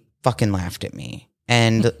she fucking laughed at me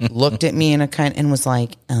and looked at me in a kind and was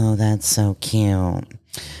like, oh, that's so cute.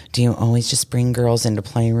 Do you always just bring girls into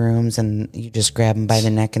playrooms and you just grab them by the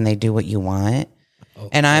neck and they do what you want? Oh,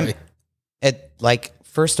 and I'm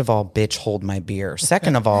first of all, bitch, hold my beer.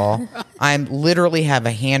 Second of all, I literally have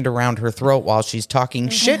a hand around her throat while she's talking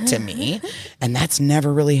shit to me. And that's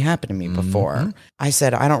never really happened to me before. Mm-hmm. I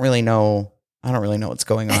said, I don't really know what's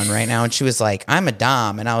going on right now. And she was like, I'm a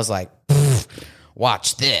dom. And I was like,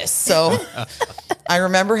 watch this. So I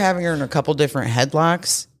remember having her in a couple different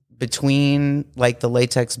headlocks between like the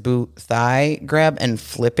latex boot thigh grab and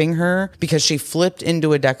flipping her because she flipped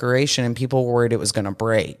into a decoration and people were worried it was going to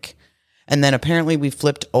break. And then apparently we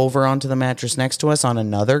flipped over onto the mattress next to us on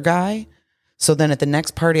another guy. So then at the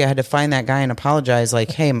next party, I had to find that guy and apologize.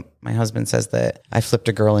 Like, hey, my husband says that I flipped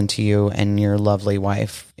a girl into you and your lovely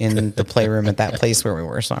wife in the playroom at that place where we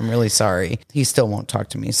were. So I'm really sorry. He still won't talk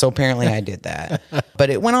to me. So apparently I did that.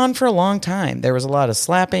 But it went on for a long time. There was a lot of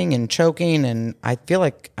slapping and choking. And I feel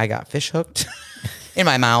like I got fish hooked in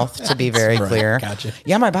my mouth, to be very clear. Gotcha.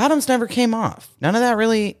 Yeah, my bottoms never came off. None of that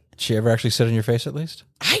really. Did she ever actually sit on your face at least?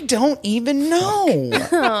 I don't even know.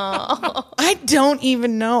 I don't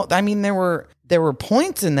even know. I mean, there were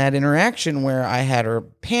points in that interaction where I had her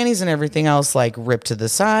panties and everything else like ripped to the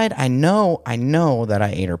side. I know that I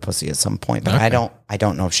ate her pussy at some point, but okay. I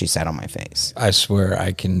don't know if she sat on my face. I swear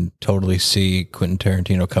I can totally see Quentin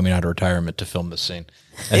Tarantino coming out of retirement to film this scene.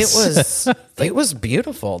 It was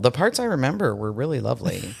beautiful. The parts I remember were really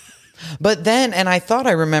lovely. But then, and I thought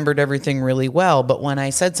I remembered everything really well, but when I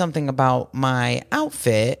said something about my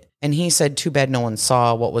outfit and he said, too bad no one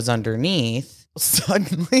saw what was underneath,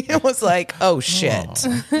 suddenly it was like, oh shit,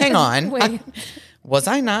 hang on. Was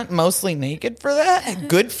I not mostly naked for that?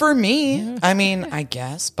 Good for me. Yeah. I mean, I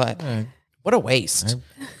guess, but what a waste.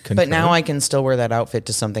 But now I can still wear that outfit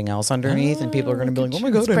to something else underneath and people are going to be like, oh my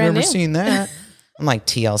God, I've never seen that. I'm like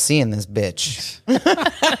TLC in this bitch.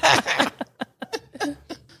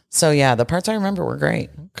 So, yeah, the parts I remember were great.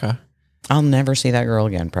 Okay. I'll never see that girl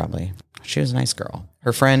again, probably. She was a nice girl.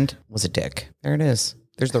 Her friend was a dick. There it is.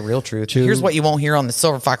 There's the real truth. Here's what you won't hear on the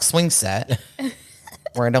Silver Fox Swing set,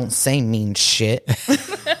 where I don't say mean shit.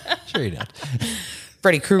 Sure you don't.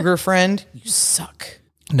 Freddy Krueger friend, you suck.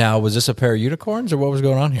 Now, was this a pair of unicorns, or what was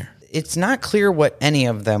going on here? It's not clear what any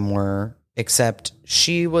of them were, except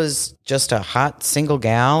she was just a hot single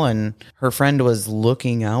gal, and her friend was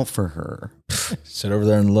looking out for her. Sit over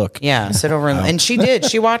there and look. Yeah, sit over and she did.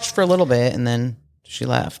 She watched for a little bit and then she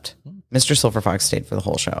left. Mr. Silverfox stayed for the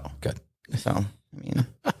whole show. Good. So, I mean,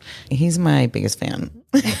 he's my biggest fan.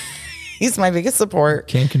 He's my biggest support.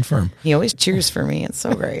 Can confirm. He always cheers for me. It's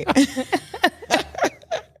so great.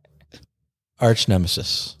 Arch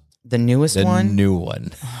nemesis. The newest one? The new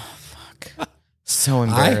one. Oh, fuck. So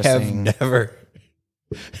embarrassing.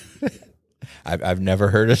 I've never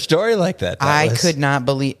heard a story like that. I could not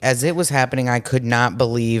believe, as it was happening, I could not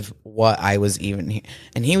believe what I was even,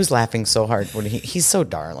 and he was laughing so hard. He's so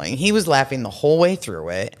darling. He was laughing the whole way through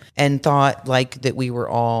it and thought like that we were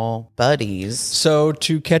all buddies. So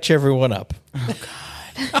to catch everyone up. Oh,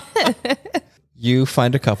 God. You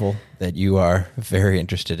find a couple that you are very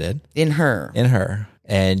interested in. In her.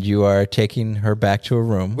 And you are taking her back to a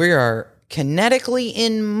room. We are kinetically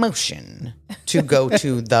in motion to go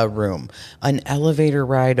to the room, an elevator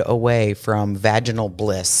ride away from vaginal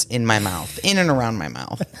bliss in my mouth, in and around my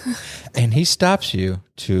mouth. And he stops you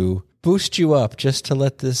to boost you up just to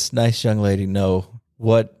let this nice young lady know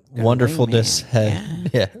what wonderfulness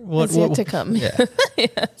what's yet to come. Yeah.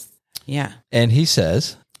 Yes. Yeah. And he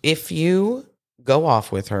says, if you go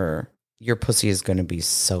off with her, your pussy is going to be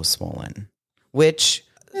so swollen, which...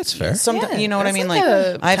 That's fair. You know what I mean? Like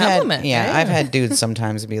I've had dudes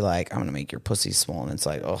sometimes be like, I'm going to make your pussy swollen. It's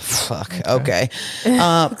like, oh, fuck. Okay.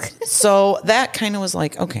 So that kind of was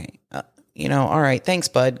like, okay, all right, thanks,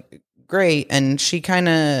 bud. Great. And she kind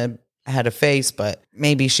of had a face, but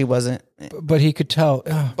maybe she wasn't But he could tell.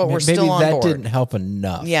 But we're maybe still on that board. didn't help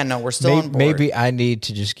enough. Yeah, no, we're still on board. Maybe I need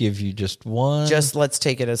to just give you just one. Just let's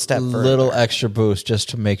take it a step further. Little extra boost just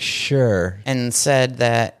to make sure. And said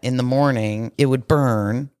that in the morning it would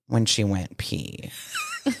burn when she went pee.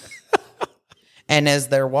 And as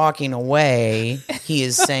they're walking away, he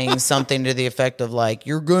is saying something to the effect of like,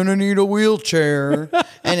 "You're gonna need a wheelchair,"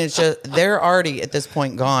 and it's just they're already at this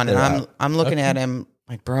point gone, and I'm looking at him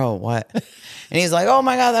like, "Bro, what?" And he's like, "Oh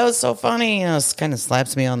my God, that was so funny." And kind of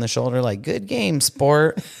slaps me on the shoulder like, "Good game,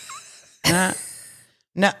 sport."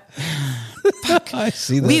 No. Fuck. I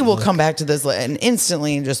see that. We will come back to this, and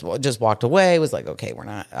instantly just walked away. Was like, okay,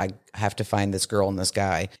 I have to find this girl and this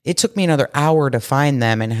guy. It took me another hour to find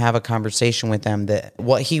them and have a conversation with them that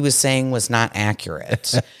what he was saying was not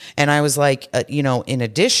accurate. And I was like, in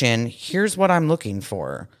addition, here's what I'm looking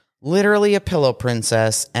for: literally a pillow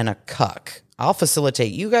princess and a cuck. I'll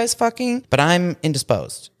facilitate you guys fucking, but I'm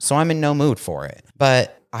indisposed, so I'm in no mood for it.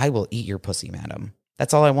 But I will eat your pussy, madam.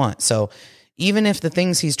 That's all I want. So even if the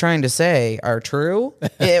things he's trying to say are true,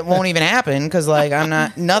 it won't even happen because, like,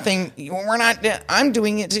 I'm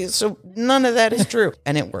doing it too, so none of that is true.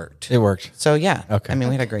 And it worked. It worked. So, yeah. Okay. I mean,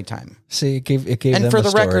 we had a great time. See, it gave and them for a the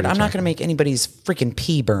story record, to I'm not talk going to make anybody's freaking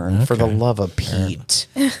pee burn for the love of Pete.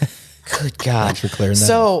 Good God. Thanks for clearing that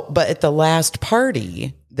So, but at the last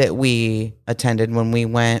party that we attended when we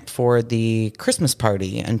went for the Christmas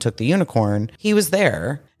party and took the unicorn, he was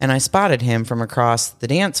there, and I spotted him from across the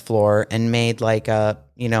dance floor and made like a,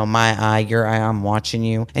 my eye, your eye, I'm watching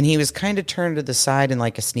you. And he was kind of turned to the side in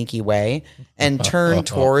like a sneaky way and turned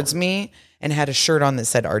towards me and had a shirt on that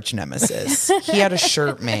said Arch Nemesis. He had a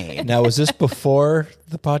shirt made. Now, was this before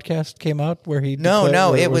the podcast came out where he...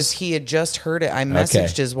 No, it was, he had just heard it. I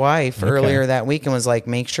messaged his wife earlier that week and was like,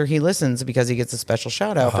 make sure he listens because he gets a special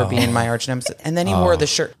shout out for being my Arch Nemesis. And then he wore the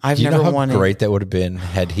shirt. I've Do you never know how wanted... great that would have been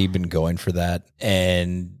had he been going for that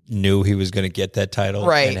and knew he was going to get that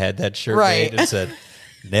title and had that shirt made and said...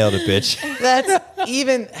 Nailed it, bitch. That's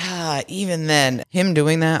even then, him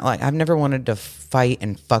doing that, like, I've never wanted to fight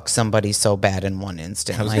and fuck somebody so bad in one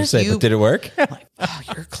instant. I was like, going to say, but did it work? Like, oh,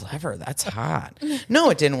 you're clever. That's hot.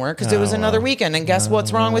 No, it didn't work because it was another weekend. And guess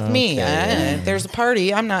what's wrong with me? There's a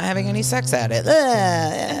party. I'm not having any sex at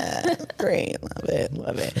it. Great.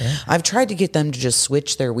 Love it. Yeah. I've tried to get them to just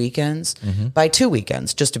switch their weekends by 2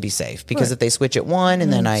 weekends just to be safe. Because if they switch at one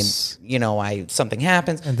and then something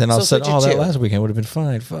happens. And then I'll say, that last weekend would have been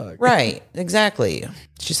fine. Fuck. Right. Exactly.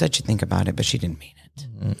 She said she'd think about it, but she didn't mean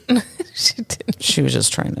it. She didn't. She was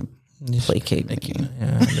just trying to placate me. Yeah,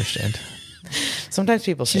 I understand. Sometimes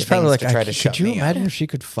people say She's probably like, to try to shut could you me imagine if she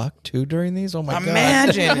could fuck too during these? Oh my God.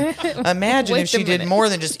 Imagine if she did more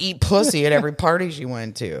than just eat pussy at every party she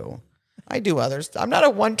went to. I do others. I'm not a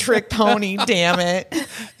one-trick pony, damn it.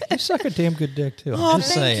 You suck a damn good dick too.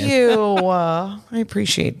 Thank you. I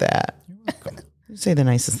appreciate that. You're welcome. You say the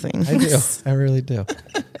nicest things. I do. I really do.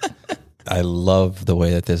 I love the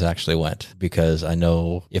way that this actually went because I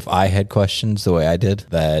know if I had questions the way I did,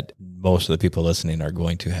 that most of the people listening are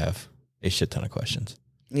going to have a shit ton of questions.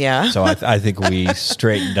 Yeah. So I think we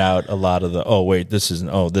straightened out a lot of the, this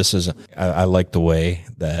isn't. I like the way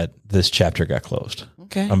that this chapter got closed.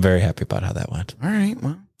 Okay. I'm very happy about how that went. All right.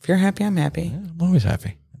 Well, if you're happy, I'm happy. Yeah, I'm always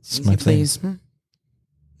happy. It's Easy, my thing. please.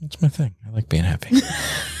 It's my thing. I like being happy.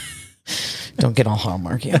 Don't get all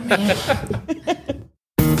hallmarky on me.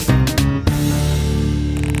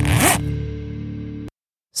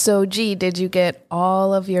 So, G, did you get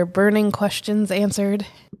all of your burning questions answered?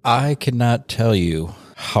 I cannot tell you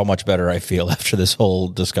how much better I feel after this whole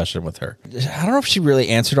discussion with her. I don't know if she really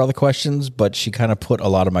answered all the questions, but she kind of put a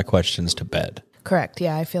lot of my questions to bed. Correct.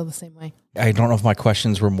 Yeah, I feel the same way. I don't know if my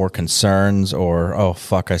questions were more concerns or, oh,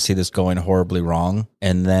 fuck, I see this going horribly wrong.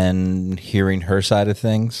 And then hearing her side of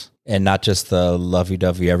things and not just the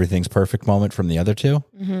lovey-dovey everything's perfect moment from the other two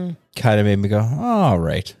kind of made me go, oh, all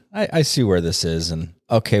right. I see where this is. And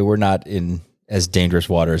okay, we're not in as dangerous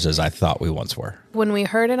waters as I thought we once were. When we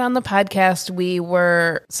heard it on the podcast, we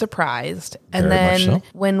were surprised. And Very much then so.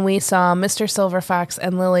 when we saw Mr. Silverfox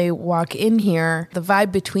and Lily walk in here, the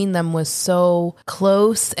vibe between them was so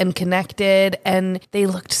close and connected, and they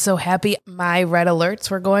looked so happy. My red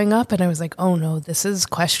alerts were going up, and I was like, oh no, this is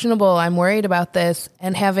questionable. I'm worried about this.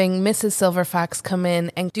 And having Mrs. Silverfox come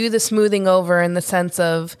in and do the smoothing over in the sense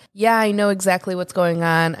of, yeah, I know exactly what's going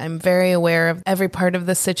on. I'm very aware of every part of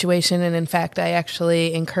this situation, and in fact, I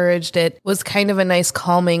actually encouraged it. Was kind of a nice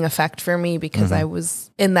calming effect for me because I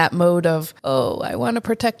was in that mode of, oh, I want to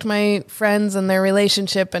protect my friends and their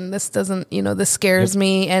relationship, and this doesn't, this scares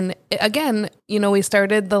me. And again, we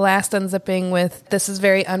started the last unzipping with, this is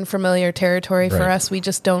very unfamiliar territory for us. We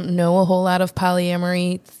just don't know a whole lot of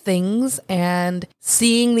polyamory things, and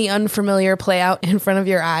seeing the unfamiliar play out in front of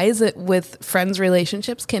your eyes with friends'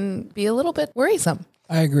 relationships can be a little bit worrisome.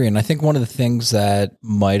 I agree. And I think one of the things that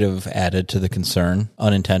might have added to the concern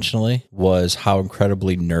unintentionally was how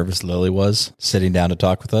incredibly nervous Lily was sitting down to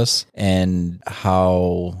talk with us, and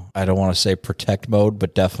how, I don't want to say protect mode,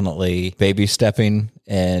 but definitely baby stepping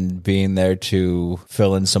and being there to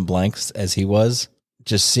fill in some blanks as he was.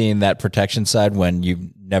 Just seeing that protection side when you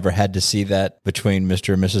never had to see that between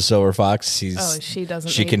Mr. and Mrs. Silver Fox.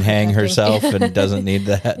 She can hang herself and doesn't need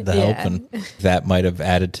the help. And that might have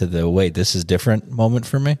added to the, wait, this is different moment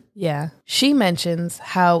for me. Yeah. She mentions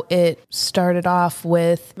how it started off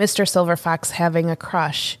with Mr. Silver Fox having a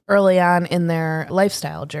crush early on in their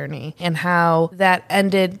lifestyle journey, and how that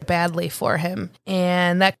ended badly for him.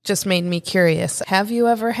 And that just made me curious. Have you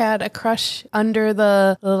ever had a crush under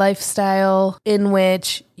the lifestyle in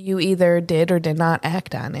which you either did or did not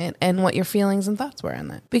act on it, and what your feelings and thoughts were on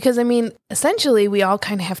that? Because, essentially, we all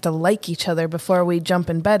kind of have to like each other before we jump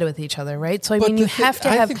in bed with each other, right? So, you have to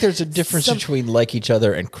have... I think there's a difference between like each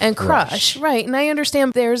other and crush. Right. And I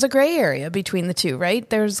understand there's a gray area between the two, right?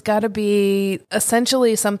 There's got to be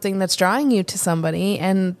essentially something that's drawing you to somebody,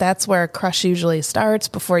 and that's where a crush usually starts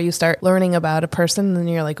before you start learning about a person, and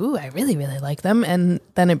you're like, ooh, I really, really like them, and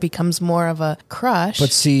then it becomes more of a crush.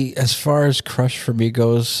 But see, as far as crush for me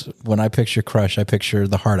goes, when I picture crush, I picture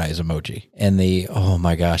the heart eyes emoji and the, oh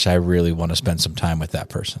my gosh, I really want to spend some time with that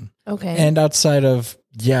person. Okay. And outside of,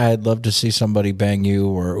 yeah, I'd love to see somebody bang you,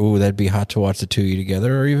 or, ooh, that'd be hot to watch the two of you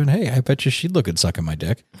together, or even, hey, I bet you she'd look good sucking my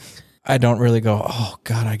dick. I don't really go, oh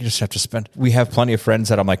God, I just have to spend. We have plenty of friends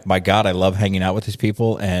that I'm like, my God, I love hanging out with these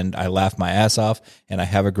people, and I laugh my ass off and I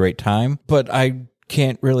have a great time. But I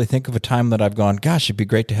can't really think of a time that I've gone, gosh, it'd be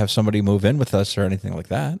great to have somebody move in with us or anything like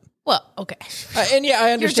that. Well, okay. And yeah,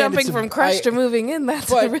 I understand. You're jumping from crush to moving in.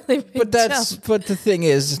 That's a really big jump. But the thing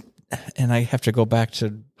is, and I have to go back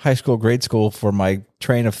to high school, grade school for my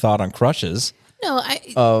train of thought on crushes. No,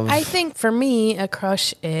 I think for me, a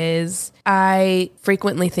crush is, I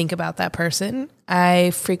frequently think about that person.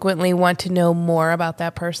 I frequently want to know more about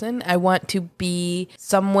that person. I want to be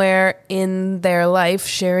somewhere in their life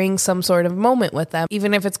sharing some sort of moment with them,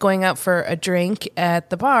 even if it's going out for a drink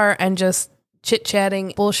at the bar and just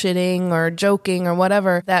chit-chatting, bullshitting, or joking, or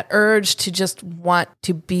whatever. That urge to just want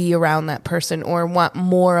to be around that person or want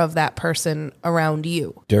more of that person around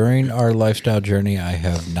you. During our lifestyle journey, I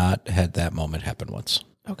have not had that moment happen once.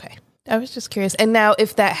 Okay. I was just curious. And now,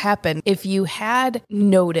 if that happened, if you had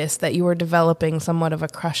noticed that you were developing somewhat of a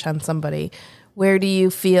crush on somebody, where do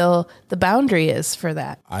you feel the boundary is for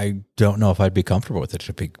that? I don't know if I'd be comfortable with it,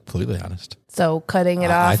 to be completely honest. So cutting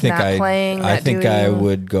it off, not playing. I think I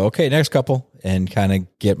would go, okay, next couple, and kind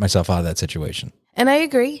of get myself out of that situation. And I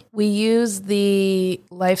agree. We use the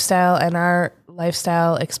lifestyle and our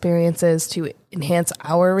lifestyle experiences to enhance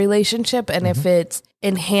our relationship. And if it's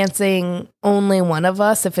enhancing only one of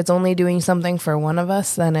us, if it's only doing something for one of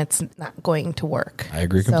us, then it's not going to work. I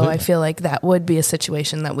agree completely. So I feel like that would be a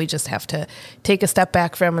situation that we just have to take a step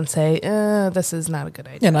back from and say, this is not a good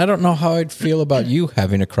idea. And I don't know how I'd feel about you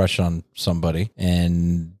having a crush on somebody,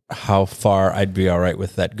 and how far I'd be all right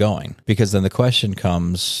with that going. Because then the question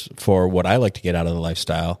comes for what I like to get out of the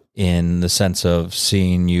lifestyle, in the sense of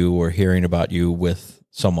seeing you or hearing about you with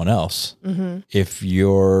someone else. If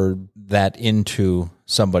you're that into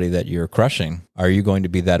somebody that you're crushing, are you going to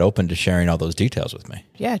be that open to sharing all those details with me?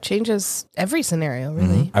 Yeah, it changes every scenario,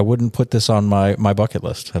 really. I wouldn't put this on my bucket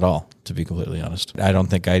list at all, to be completely honest. I don't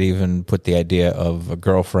think I'd even put the idea of a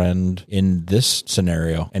girlfriend in this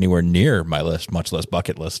scenario anywhere near my list, much less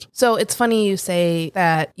bucket list. So it's funny you say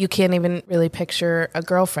that you can't even really picture a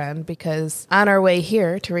girlfriend, because on our way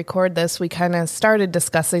here to record this, we kind of started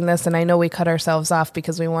discussing this, and I know we cut ourselves off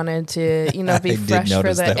because we wanted to, be fresh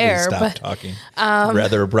for the air. We stopped talking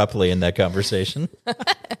rather abruptly in that conversation.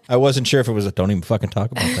 I wasn't sure if it was don't even fucking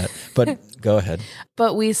talk about that, but go ahead.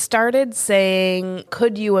 But we started saying,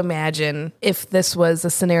 could you imagine if this was a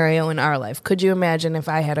scenario in our life? Could you imagine if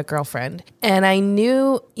I had a girlfriend? And I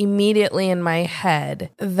knew immediately in my head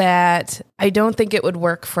that I don't think it would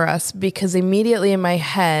work for us, because immediately in my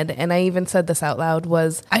head, and I even said this out loud,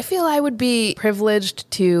 was I feel I would be privileged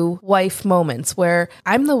to wife moments where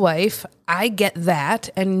I'm the wife. I get that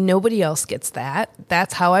and nobody else gets that.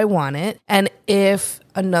 That's how I want it. And if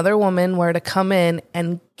another woman were to come in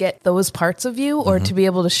and get those parts of you or to be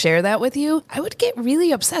able to share that with you, I would get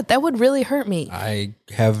really upset. That would really hurt me. I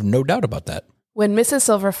have no doubt about that. When Mrs.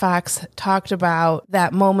 Silverfox talked about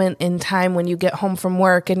that moment in time when you get home from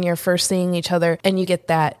work and you're first seeing each other and you get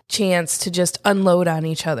that chance to just unload on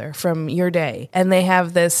each other from your day. And they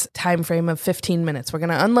have this time frame of 15 minutes. We're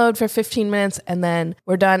going to unload for 15 minutes and then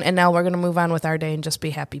we're done. And now we're going to move on with our day and just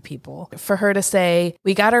be happy people. For her to say,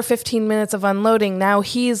 we got our 15 minutes of unloading. Now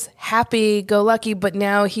he's happy, go lucky, but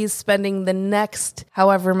now he's spending the next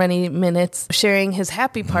however many minutes sharing his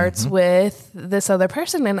happy parts with this other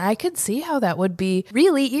person. And I could see how that would be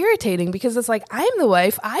really irritating because it's like, I'm the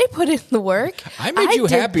wife. I put in the work. I made you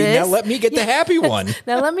happy. This. Now let me get the happy one.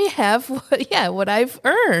 Now let me have what I've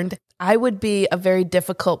earned. I would be a very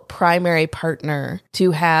difficult primary partner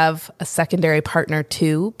to have a secondary partner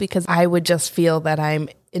to, because I would just feel that I'm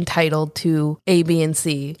entitled to A, B, and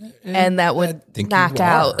C. And that would knock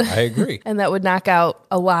out. I agree. And that would knock out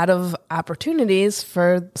a lot of opportunities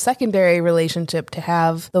for secondary relationship to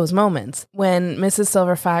have those moments. When Mrs.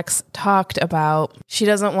 Silverfox talked about she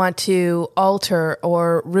doesn't want to alter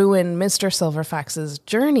or ruin Mr. Silverfox's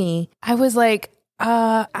journey, I was like,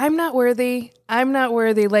 I'm not worthy. I'm not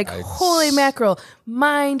worthy. Like, holy mackerel,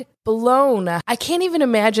 mind blown. I can't even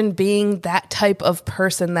imagine being that type of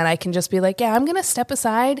person that I can just be like, yeah, I'm going to step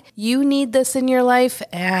aside. You need this in your life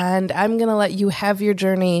and I'm going to let you have your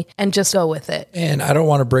journey and just go with it. And I don't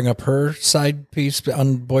want to bring up her side piece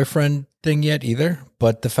on boyfriend thing yet either.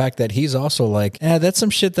 But the fact that he's also like, that's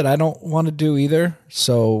some shit that I don't want to do either.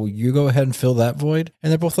 So you go ahead and fill that void.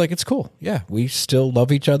 And they're both like, it's cool. Yeah, we still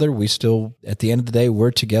love each other. We still, at the end of the day,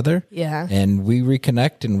 we're together. Yeah. And we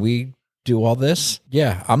reconnect and we do all this.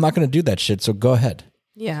 Yeah, I'm not going to do that shit. So go ahead.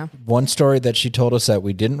 Yeah. One story that she told us that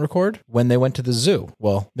we didn't record when they went to the zoo.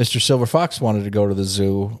 Well, Mr. Silver Fox wanted to go to the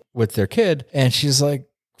zoo with their kid. And she's like,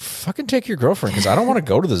 fucking take your girlfriend because I don't want to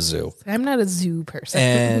go to the zoo. I'm not a zoo person.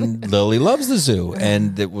 And Lily loves the zoo.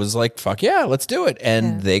 And it was like, fuck yeah, let's do it.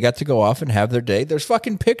 And they got to go off and have their day. There's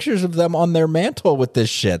fucking pictures of them on their mantle with this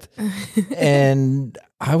shit. And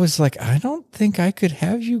I was like, I don't think I could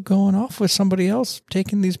have you going off with somebody else,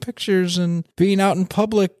 taking these pictures and being out in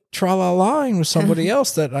public tra-la-laing with somebody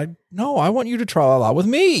else that I want you to tra-la-la with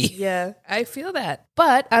me. Yeah, I feel that.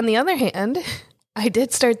 But on the other hand, I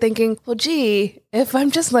did start thinking, well, gee, if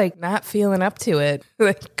I'm just like not feeling up to it,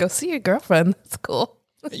 like go see your girlfriend. That's cool.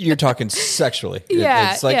 You're talking sexually.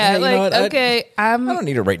 Yeah. It's like, yeah, hey, you know what? okay. I don't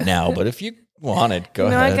need it right now, but if you want it, go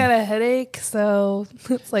ahead. I got a headache, so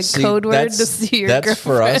it's like code word to see your girlfriend. That's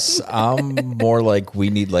for us. I'm more like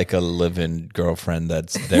we need like a live-in girlfriend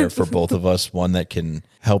that's there for both of us. One that can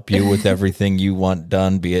help you with everything you want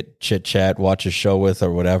done, be it chit-chat, watch a show with,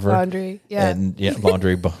 or whatever. Laundry, yeah. And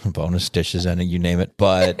laundry, bonus dishes, and you name it.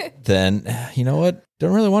 But then, you know what?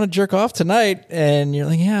 Don't really want to jerk off tonight. And you're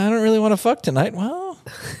like, yeah, I don't really want to fuck tonight. Well,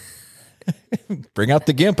 bring out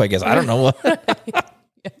the gimp, I guess. I don't know what.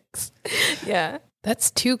 Yeah,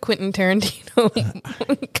 that's 2 Quentin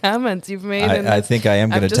Tarantino comments you've made. I think I am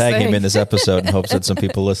going to tag him in this episode in hopes that some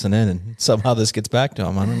people listen in and somehow this gets back to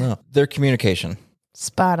him. I don't know. Their communication.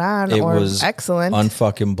 Spot on. It was excellent.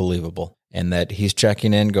 Unfucking believable. And that he's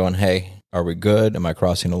checking in going, hey, are we good? Am I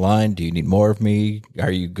crossing the line? Do you need more of me?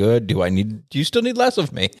 Are you good? Do you still need less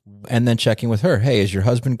of me? And then checking with her. Hey, is your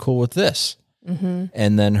husband cool with this? Mm-hmm.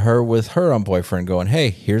 And then her with her own boyfriend going,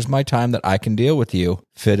 hey, here's my time that I can deal with you.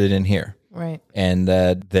 Fit it in here. Right. And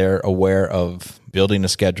that they're aware of building a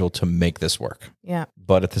schedule to make this work. Yeah.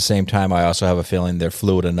 But at the same time, I also have a feeling they're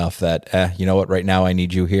fluid enough that, you know what, right now I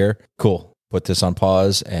need you here. Cool. Put this on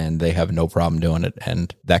pause. And they have no problem doing it.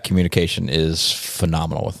 And that communication is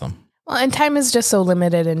phenomenal with them. Well, and time is just so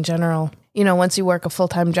limited in general. You know, once you work a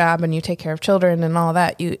full-time job and you take care of children and all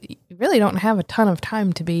that, you really don't have a ton of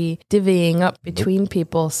time to be divvying up between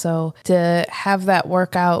people. So to have that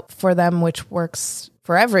work out for them, which works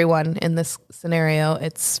for everyone in this scenario,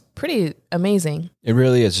 it's pretty amazing. It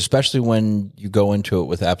really is, especially when you go into it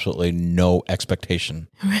with absolutely no expectation.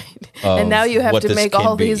 Right. And now you have to make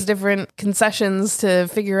all these different concessions to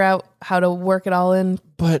figure out how to work it all in.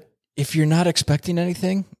 But if you're not expecting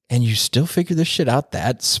anything and you still figure this shit out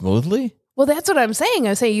that smoothly... Well, that's what I'm saying.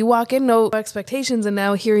 I say you walk in, no expectations, and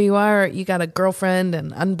now here you are. You got a girlfriend,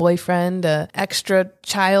 an unboyfriend, an extra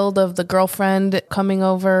child of the girlfriend coming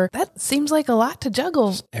over. That seems like a lot to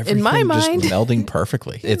juggle in my mind. Just melding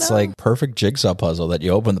perfectly. It's like perfect jigsaw puzzle that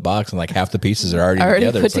you open the box and like half the pieces are already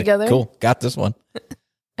together. Put together. Cool, got this one.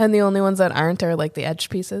 And the only ones that aren't are like the edge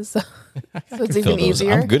pieces. So it's even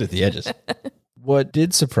easier. I'm good at the edges. What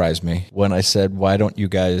did surprise me when I said, why don't you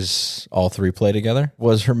guys all three play together,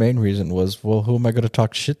 was her main reason was, well, who am I going to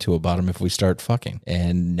talk shit to about him if we start fucking?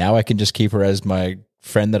 And now I can just keep her as my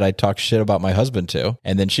friend that I talk shit about my husband to.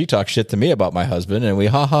 And then she talks shit to me about my husband and we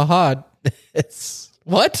ha. It's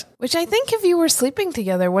what? Which I think if you were sleeping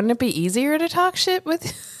together, wouldn't it be easier to talk shit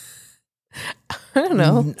with? I don't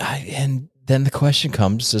know. And then the question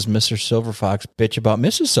comes, does Mr. Silverfox bitch about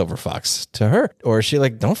Mrs. Silverfox to her? Or is she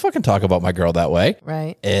like, don't fucking talk about my girl that way?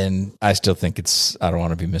 Right. And I still think I don't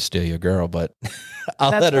want to be Miss Steal Your Girl, but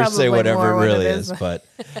I'll That's let her say whatever it really is. is. But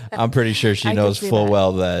I'm pretty sure she I knows can see full that.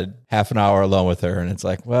 well that half an hour alone with her. And it's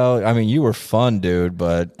like, well, I mean, you were fun, dude,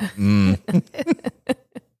 but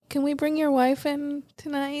Can we bring your wife in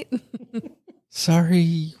tonight?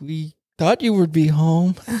 sorry, we thought you would be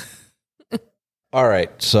home. All right,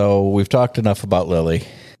 so we've talked enough about Lily.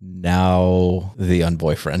 Now the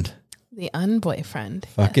unboyfriend. The unboyfriend.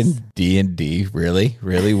 Fucking yes. D&D, really?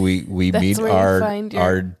 We That's meet where you find your-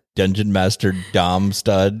 our dungeon master Dom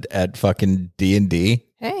stud at fucking D&D.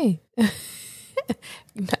 Hey.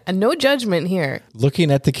 No judgment here.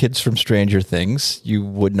 Looking at the kids from Stranger Things, you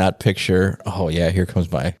would not picture, oh yeah, here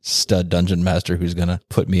comes my stud dungeon master who's going to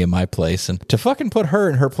put me in my place. And to fucking put her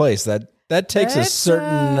in her place, that takes a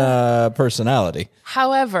certain personality.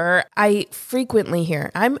 However, I frequently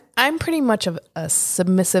hear I'm pretty much of a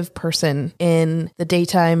submissive person in the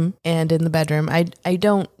daytime and in the bedroom. I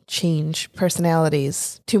don't change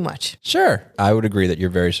personalities too much. Sure. I would agree that you're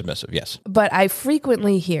very submissive, yes. But I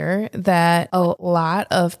frequently hear that a lot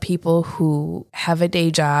of people who have a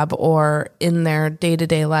day job or in their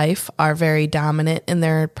day-to-day life are very dominant in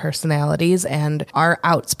their personalities and are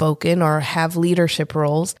outspoken or have leadership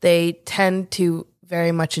roles. They tend to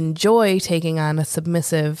very much enjoy taking on a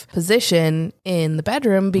submissive position in the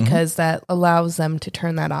bedroom because that allows them to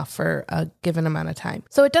turn that off for a given amount of time.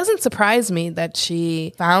 So it doesn't surprise me that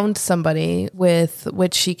she found somebody with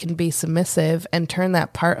which she can be submissive and turn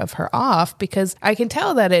that part of her off, because I can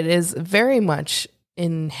tell that it is very much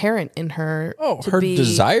inherent in her. Her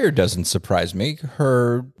desire doesn't surprise me.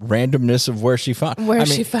 Her randomness of where she found.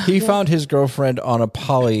 He found his girlfriend on a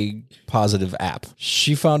poly positive app.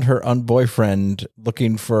 She found her unboyfriend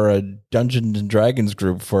looking for a Dungeons and Dragons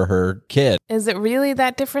group for her kid. Is it really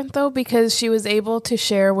that different though? Because she was able to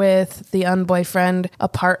share with the unboyfriend a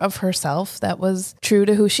part of herself that was true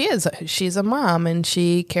to who she is. She's a mom and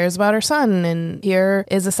she cares about her son. And here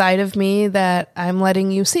is a side of me that I'm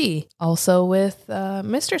letting you see. Also with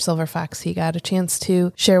Mr. Silverfox, he got a chance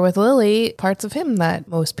to share with Lily parts of him that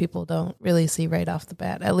most people don't really see right off the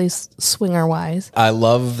bat, at least swinger wise. I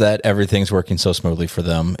love that everything's working so smoothly for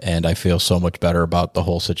them. And I feel so much better about the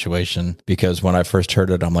whole situation. Because when I first heard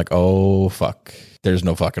it, I'm like, oh, fuck. There's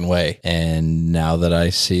no fucking way. And now that I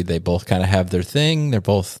see they both kind of have their thing, they're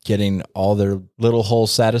both getting all their little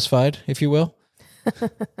holes satisfied, if you will.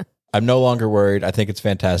 I'm no longer worried. I think it's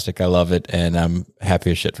fantastic. I love it. And I'm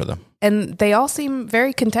happy as shit for them. And they all seem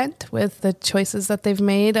very content with the choices that they've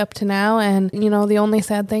made up to now. And, you know, the only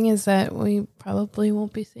sad thing is that we probably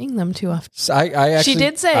won't be seeing them too often. So I actually, she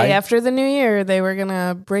did say after the new year, they were going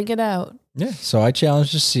to bring it out. Yeah, so I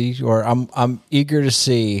challenge to see, or I'm eager to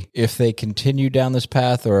see if they continue down this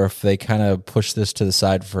path or if they kind of push this to the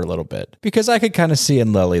side for a little bit. Because I could kind of see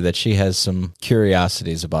in Lily that she has some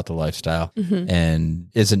curiosities about the lifestyle and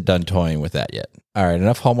isn't done toying with that yet. All right,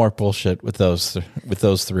 enough Hallmark bullshit with those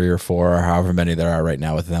 3 or 4 or however many there are right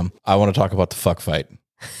now with them. I want to talk about the fuck fight.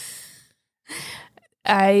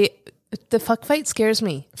 The fuck fight scares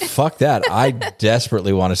me. Fuck that. I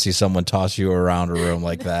desperately want to see someone toss you around a room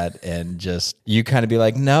like that and just, you kind of be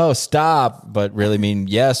like, no, stop, but really mean,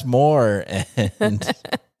 yes, more. And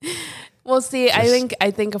well, see,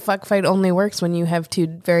 I think a fuck fight only works when you have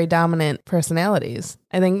 2 very dominant personalities.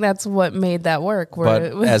 I think that's what made that work.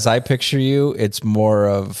 But as I picture you, it's more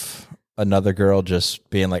of another girl just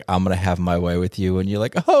being like, I'm going to have my way with you. And you're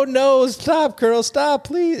like, oh no, stop, girl, stop,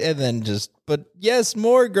 please. And then just, but yes,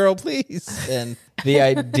 more, girl, please. And the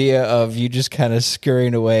idea of you just kind of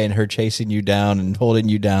scurrying away and her chasing you down and holding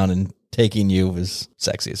you down and taking you was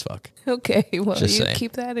sexy as fuck. Okay, well, just you saying.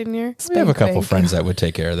 Keep that in your We have a couple friends that would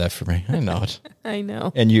take care of that for me. I know it. I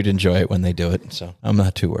know. And you'd enjoy it when they do it. So I'm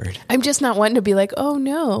not too worried. I'm just not wanting to be like, oh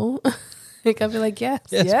no. Like, I'll be like, yes,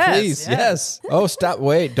 please, yes. Oh, stop.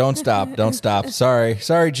 Wait, don't stop.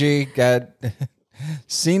 Sorry, G. God.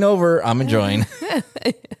 Scene over. I'm enjoying.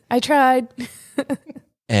 I tried.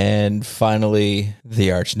 And finally,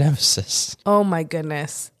 the arch nemesis. Oh my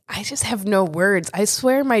goodness. I just have no words. I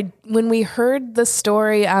swear my When we heard the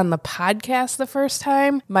story on the podcast the first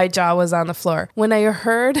time, my jaw was on the floor. When I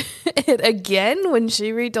heard it again, when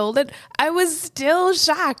she retold it, I was still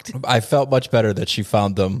shocked. I felt much better that she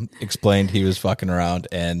found them, explained he was fucking around,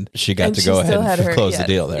 and she got to go ahead and close the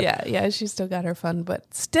deal there. Yeah, she still got her fun,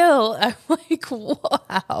 but still, I'm like,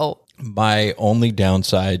 wow. My only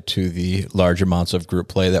downside to the large amounts of group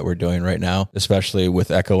play that we're doing right now, especially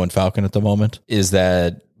with Echo and Falcon at the moment, is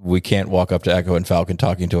that we can't walk up to Echo and Falcon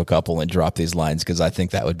talking to a couple and drop these lines, because I think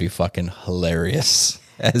that would be fucking hilarious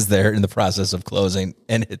as they're in the process of closing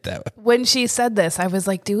and hit that. When she said this, I was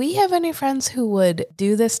like, do we have any friends who would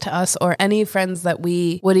do this to us, or any friends that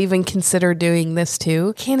we would even consider doing this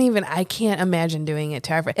to? I can't imagine doing it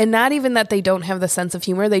to our friends. And not even that they don't have the sense of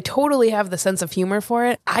humor. They totally have the sense of humor for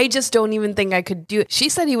it. I just don't even think I could do it. She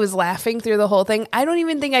said he was laughing through the whole thing. I don't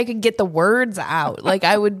even think I could get the words out. Like,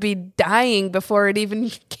 I would be dying before it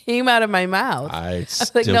even came out of my mouth. I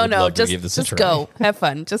was like, no, give this a just try. Go. Have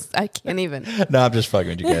fun. I can't even. No, I'm just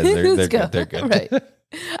fucking with you guys. They're good. They're good. Right.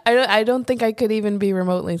 I don't think I could even be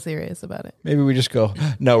remotely serious about it. Maybe we just go,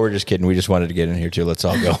 no, we're just kidding. We just wanted to get in here too. Let's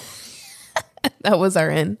all go. That was our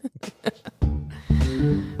in.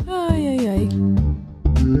 Ay.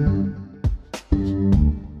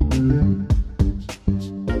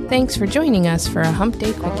 Thanks for joining us for a Hump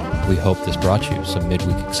Day Quickie. We hope this brought you some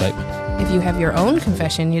midweek excitement. If you have your own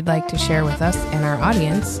confession you'd like to share with us and our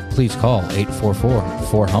audience, please call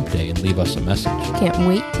 844-4HUMP-DAY and leave us a message. Can't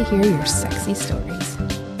wait to hear your sexy stories.